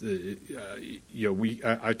 it's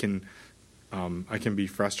I can be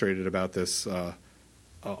frustrated about this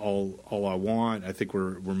all I want. I think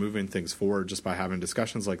we're moving things forward just by having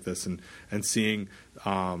discussions like this and seeing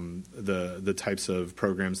the types of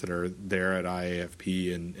programs that are there at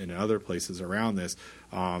IAFP and other places around this.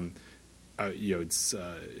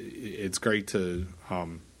 It's great to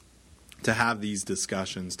have these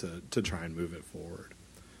discussions to try and move it forward.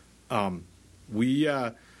 Don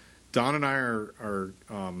and I are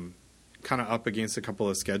kind of up against a couple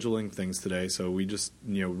of scheduling things today, so we just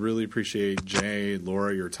really appreciate Jay,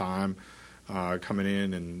 Laura, your time coming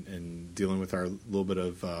in and dealing with our little bit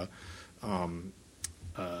of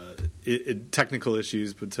technical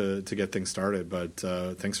issues, but to get things started. But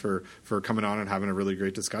thanks for coming on and having a really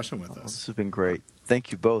great discussion with us. This has been great.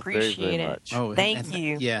 Thank you both very much. Oh, thank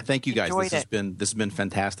you. Yeah, thank you guys. Enjoyed this has been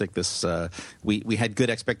fantastic. This we had good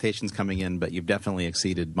expectations coming in, but you've definitely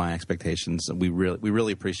exceeded my expectations. We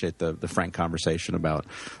really appreciate the frank conversation about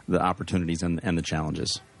the opportunities and the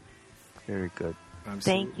challenges. Very good. Absolutely.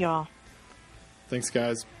 Thank y'all. Thanks,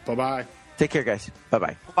 guys. Bye-bye. Take care, guys.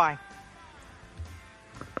 Bye-bye. Bye.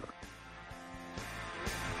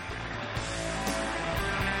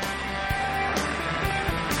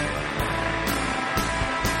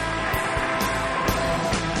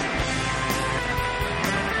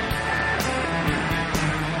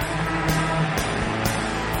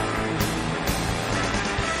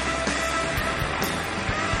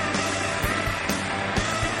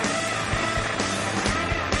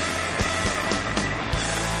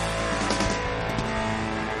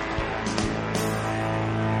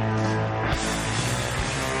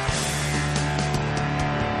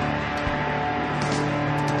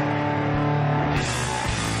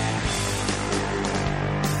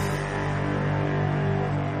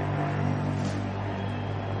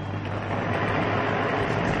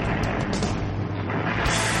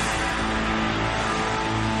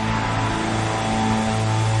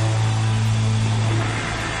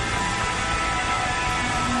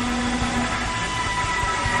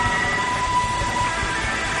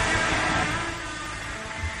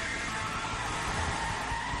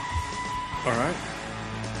 All right.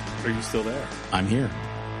 Are you still there? I'm here.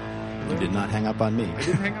 You did not hang up on me. I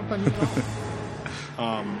didn't hang up on you at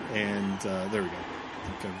all. And there we go. I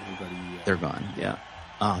think everybody. They're gone. Yeah.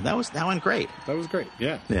 That went great. That was great.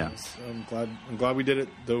 Yeah. Yeah. I'm glad we did it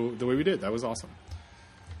the way we did. That was awesome.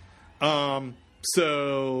 So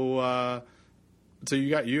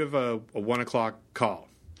you have a 1:00 call.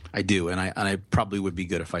 I do, and I probably would be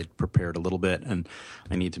good if I prepared a little bit, and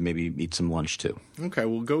I need to maybe eat some lunch too. Okay,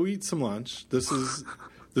 well, go eat some lunch. This has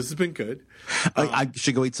been good. I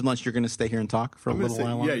should go eat some lunch. You're going to stay here and talk for a little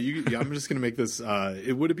while longer? Yeah, I'm just going to make this.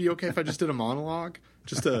 Would it be okay if I just did a monologue?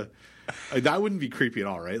 That wouldn't be creepy at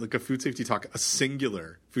all, right? Like a food safety talk, a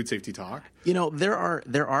singular food safety talk. There are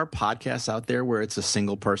podcasts out there where it's a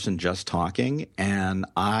single person just talking, and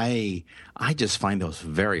I just find those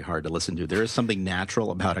very hard to listen to. There is something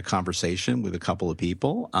natural about a conversation with a couple of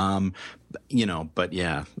people, But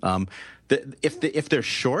yeah, if they're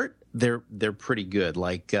short, they're pretty good.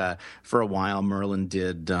 Like for a while, Merlin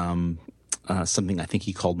did. Something I think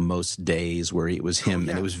he called Most Days, where it was him,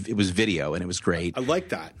 and it was video, and it was great. I like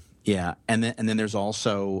that. Yeah, and then there's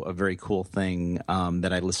also a very cool thing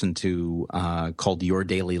that I listened to called Your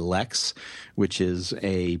Daily Lex, which is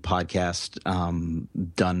a podcast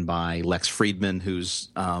done by Lex Friedman, who's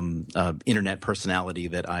an internet personality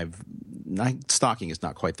that stalking is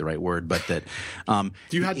not quite the right word, but that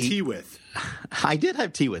you had tea with. I did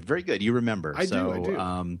have tea with. Very good. You remember. I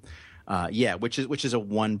do. Which is a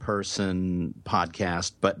one-person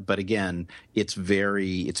podcast, but again, it's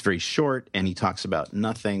very short, and he talks about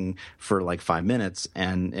nothing for like 5 minutes,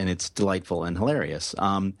 and it's delightful and hilarious.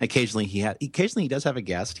 Occasionally he does have a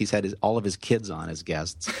guest. He's had all of his kids on as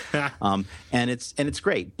guests, and it's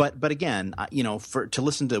great. But again, to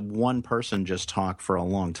listen to one person just talk for a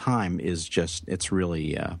long time is just it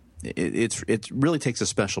really takes a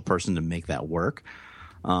special person to make that work.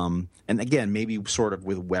 And again, maybe sort of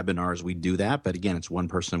with webinars we do that, but again, it's one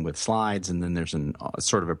person with slides, and then there's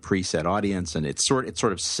sort of a preset audience, and it's sort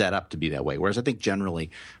of set up to be that way. Whereas I think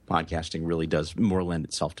generally podcasting really does more lend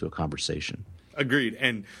itself to a conversation. Agreed.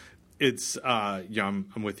 And it's I'm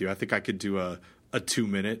with you. I think I could do a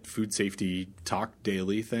 2-minute food safety talk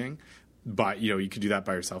daily thing, but you could do that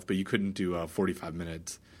by yourself, but you couldn't do a 45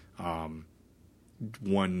 minutes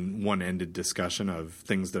one-ended discussion of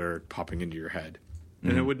things that are popping into your head.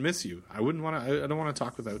 And it would miss you. I don't want to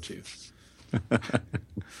talk without you.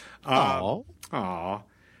 Aw.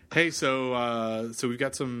 Hey, so we've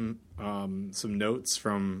got some notes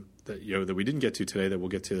from that we didn't get to today that we'll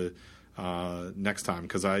get to next time,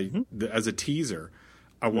 because as a teaser,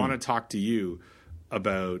 I want to talk to you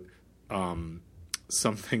about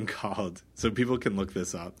something called, so people can look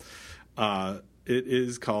this up. It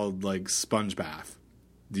is called like Sponge Bath.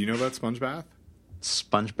 Do you know about Sponge Bath?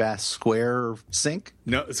 Sponge Bath Square Sink?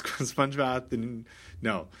 No, it's Sponge Bath.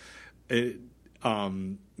 No, you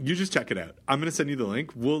just check it out. I'm going to send you the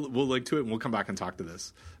link. We'll link to it, and we'll come back and talk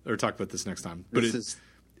about this next time. But this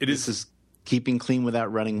is keeping clean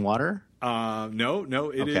without running water?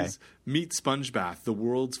 No, it is Meet Sponge Bath, the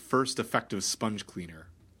world's first effective sponge cleaner.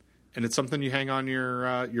 And it's something you hang on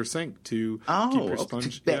your sink to keep your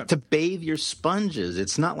sponge. To bathe your sponges.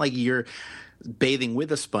 It's not like you're bathing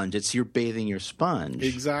with a sponge. It's you're bathing your sponge.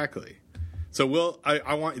 Exactly. So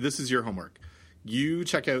I want, this is your homework. You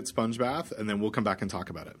check out Sponge Bath, and then we'll come back and talk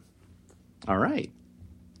about it. All right.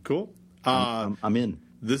 Cool. I'm in.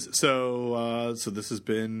 So this has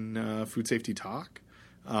been Food Safety Talk,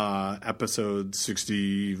 episode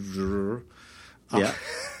 60. Yeah.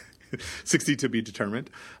 60 to be determined.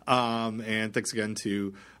 And thanks again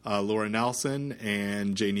to Laura Nelson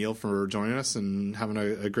and Jay Neal for joining us and having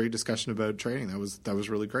a great discussion about training. That was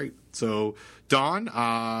really great. So, Don,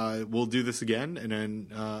 we'll do this again, and then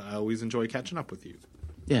I always enjoy catching up with you.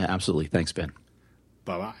 Yeah, absolutely. Thanks, Ben.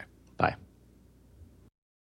 Bye-bye. Bye.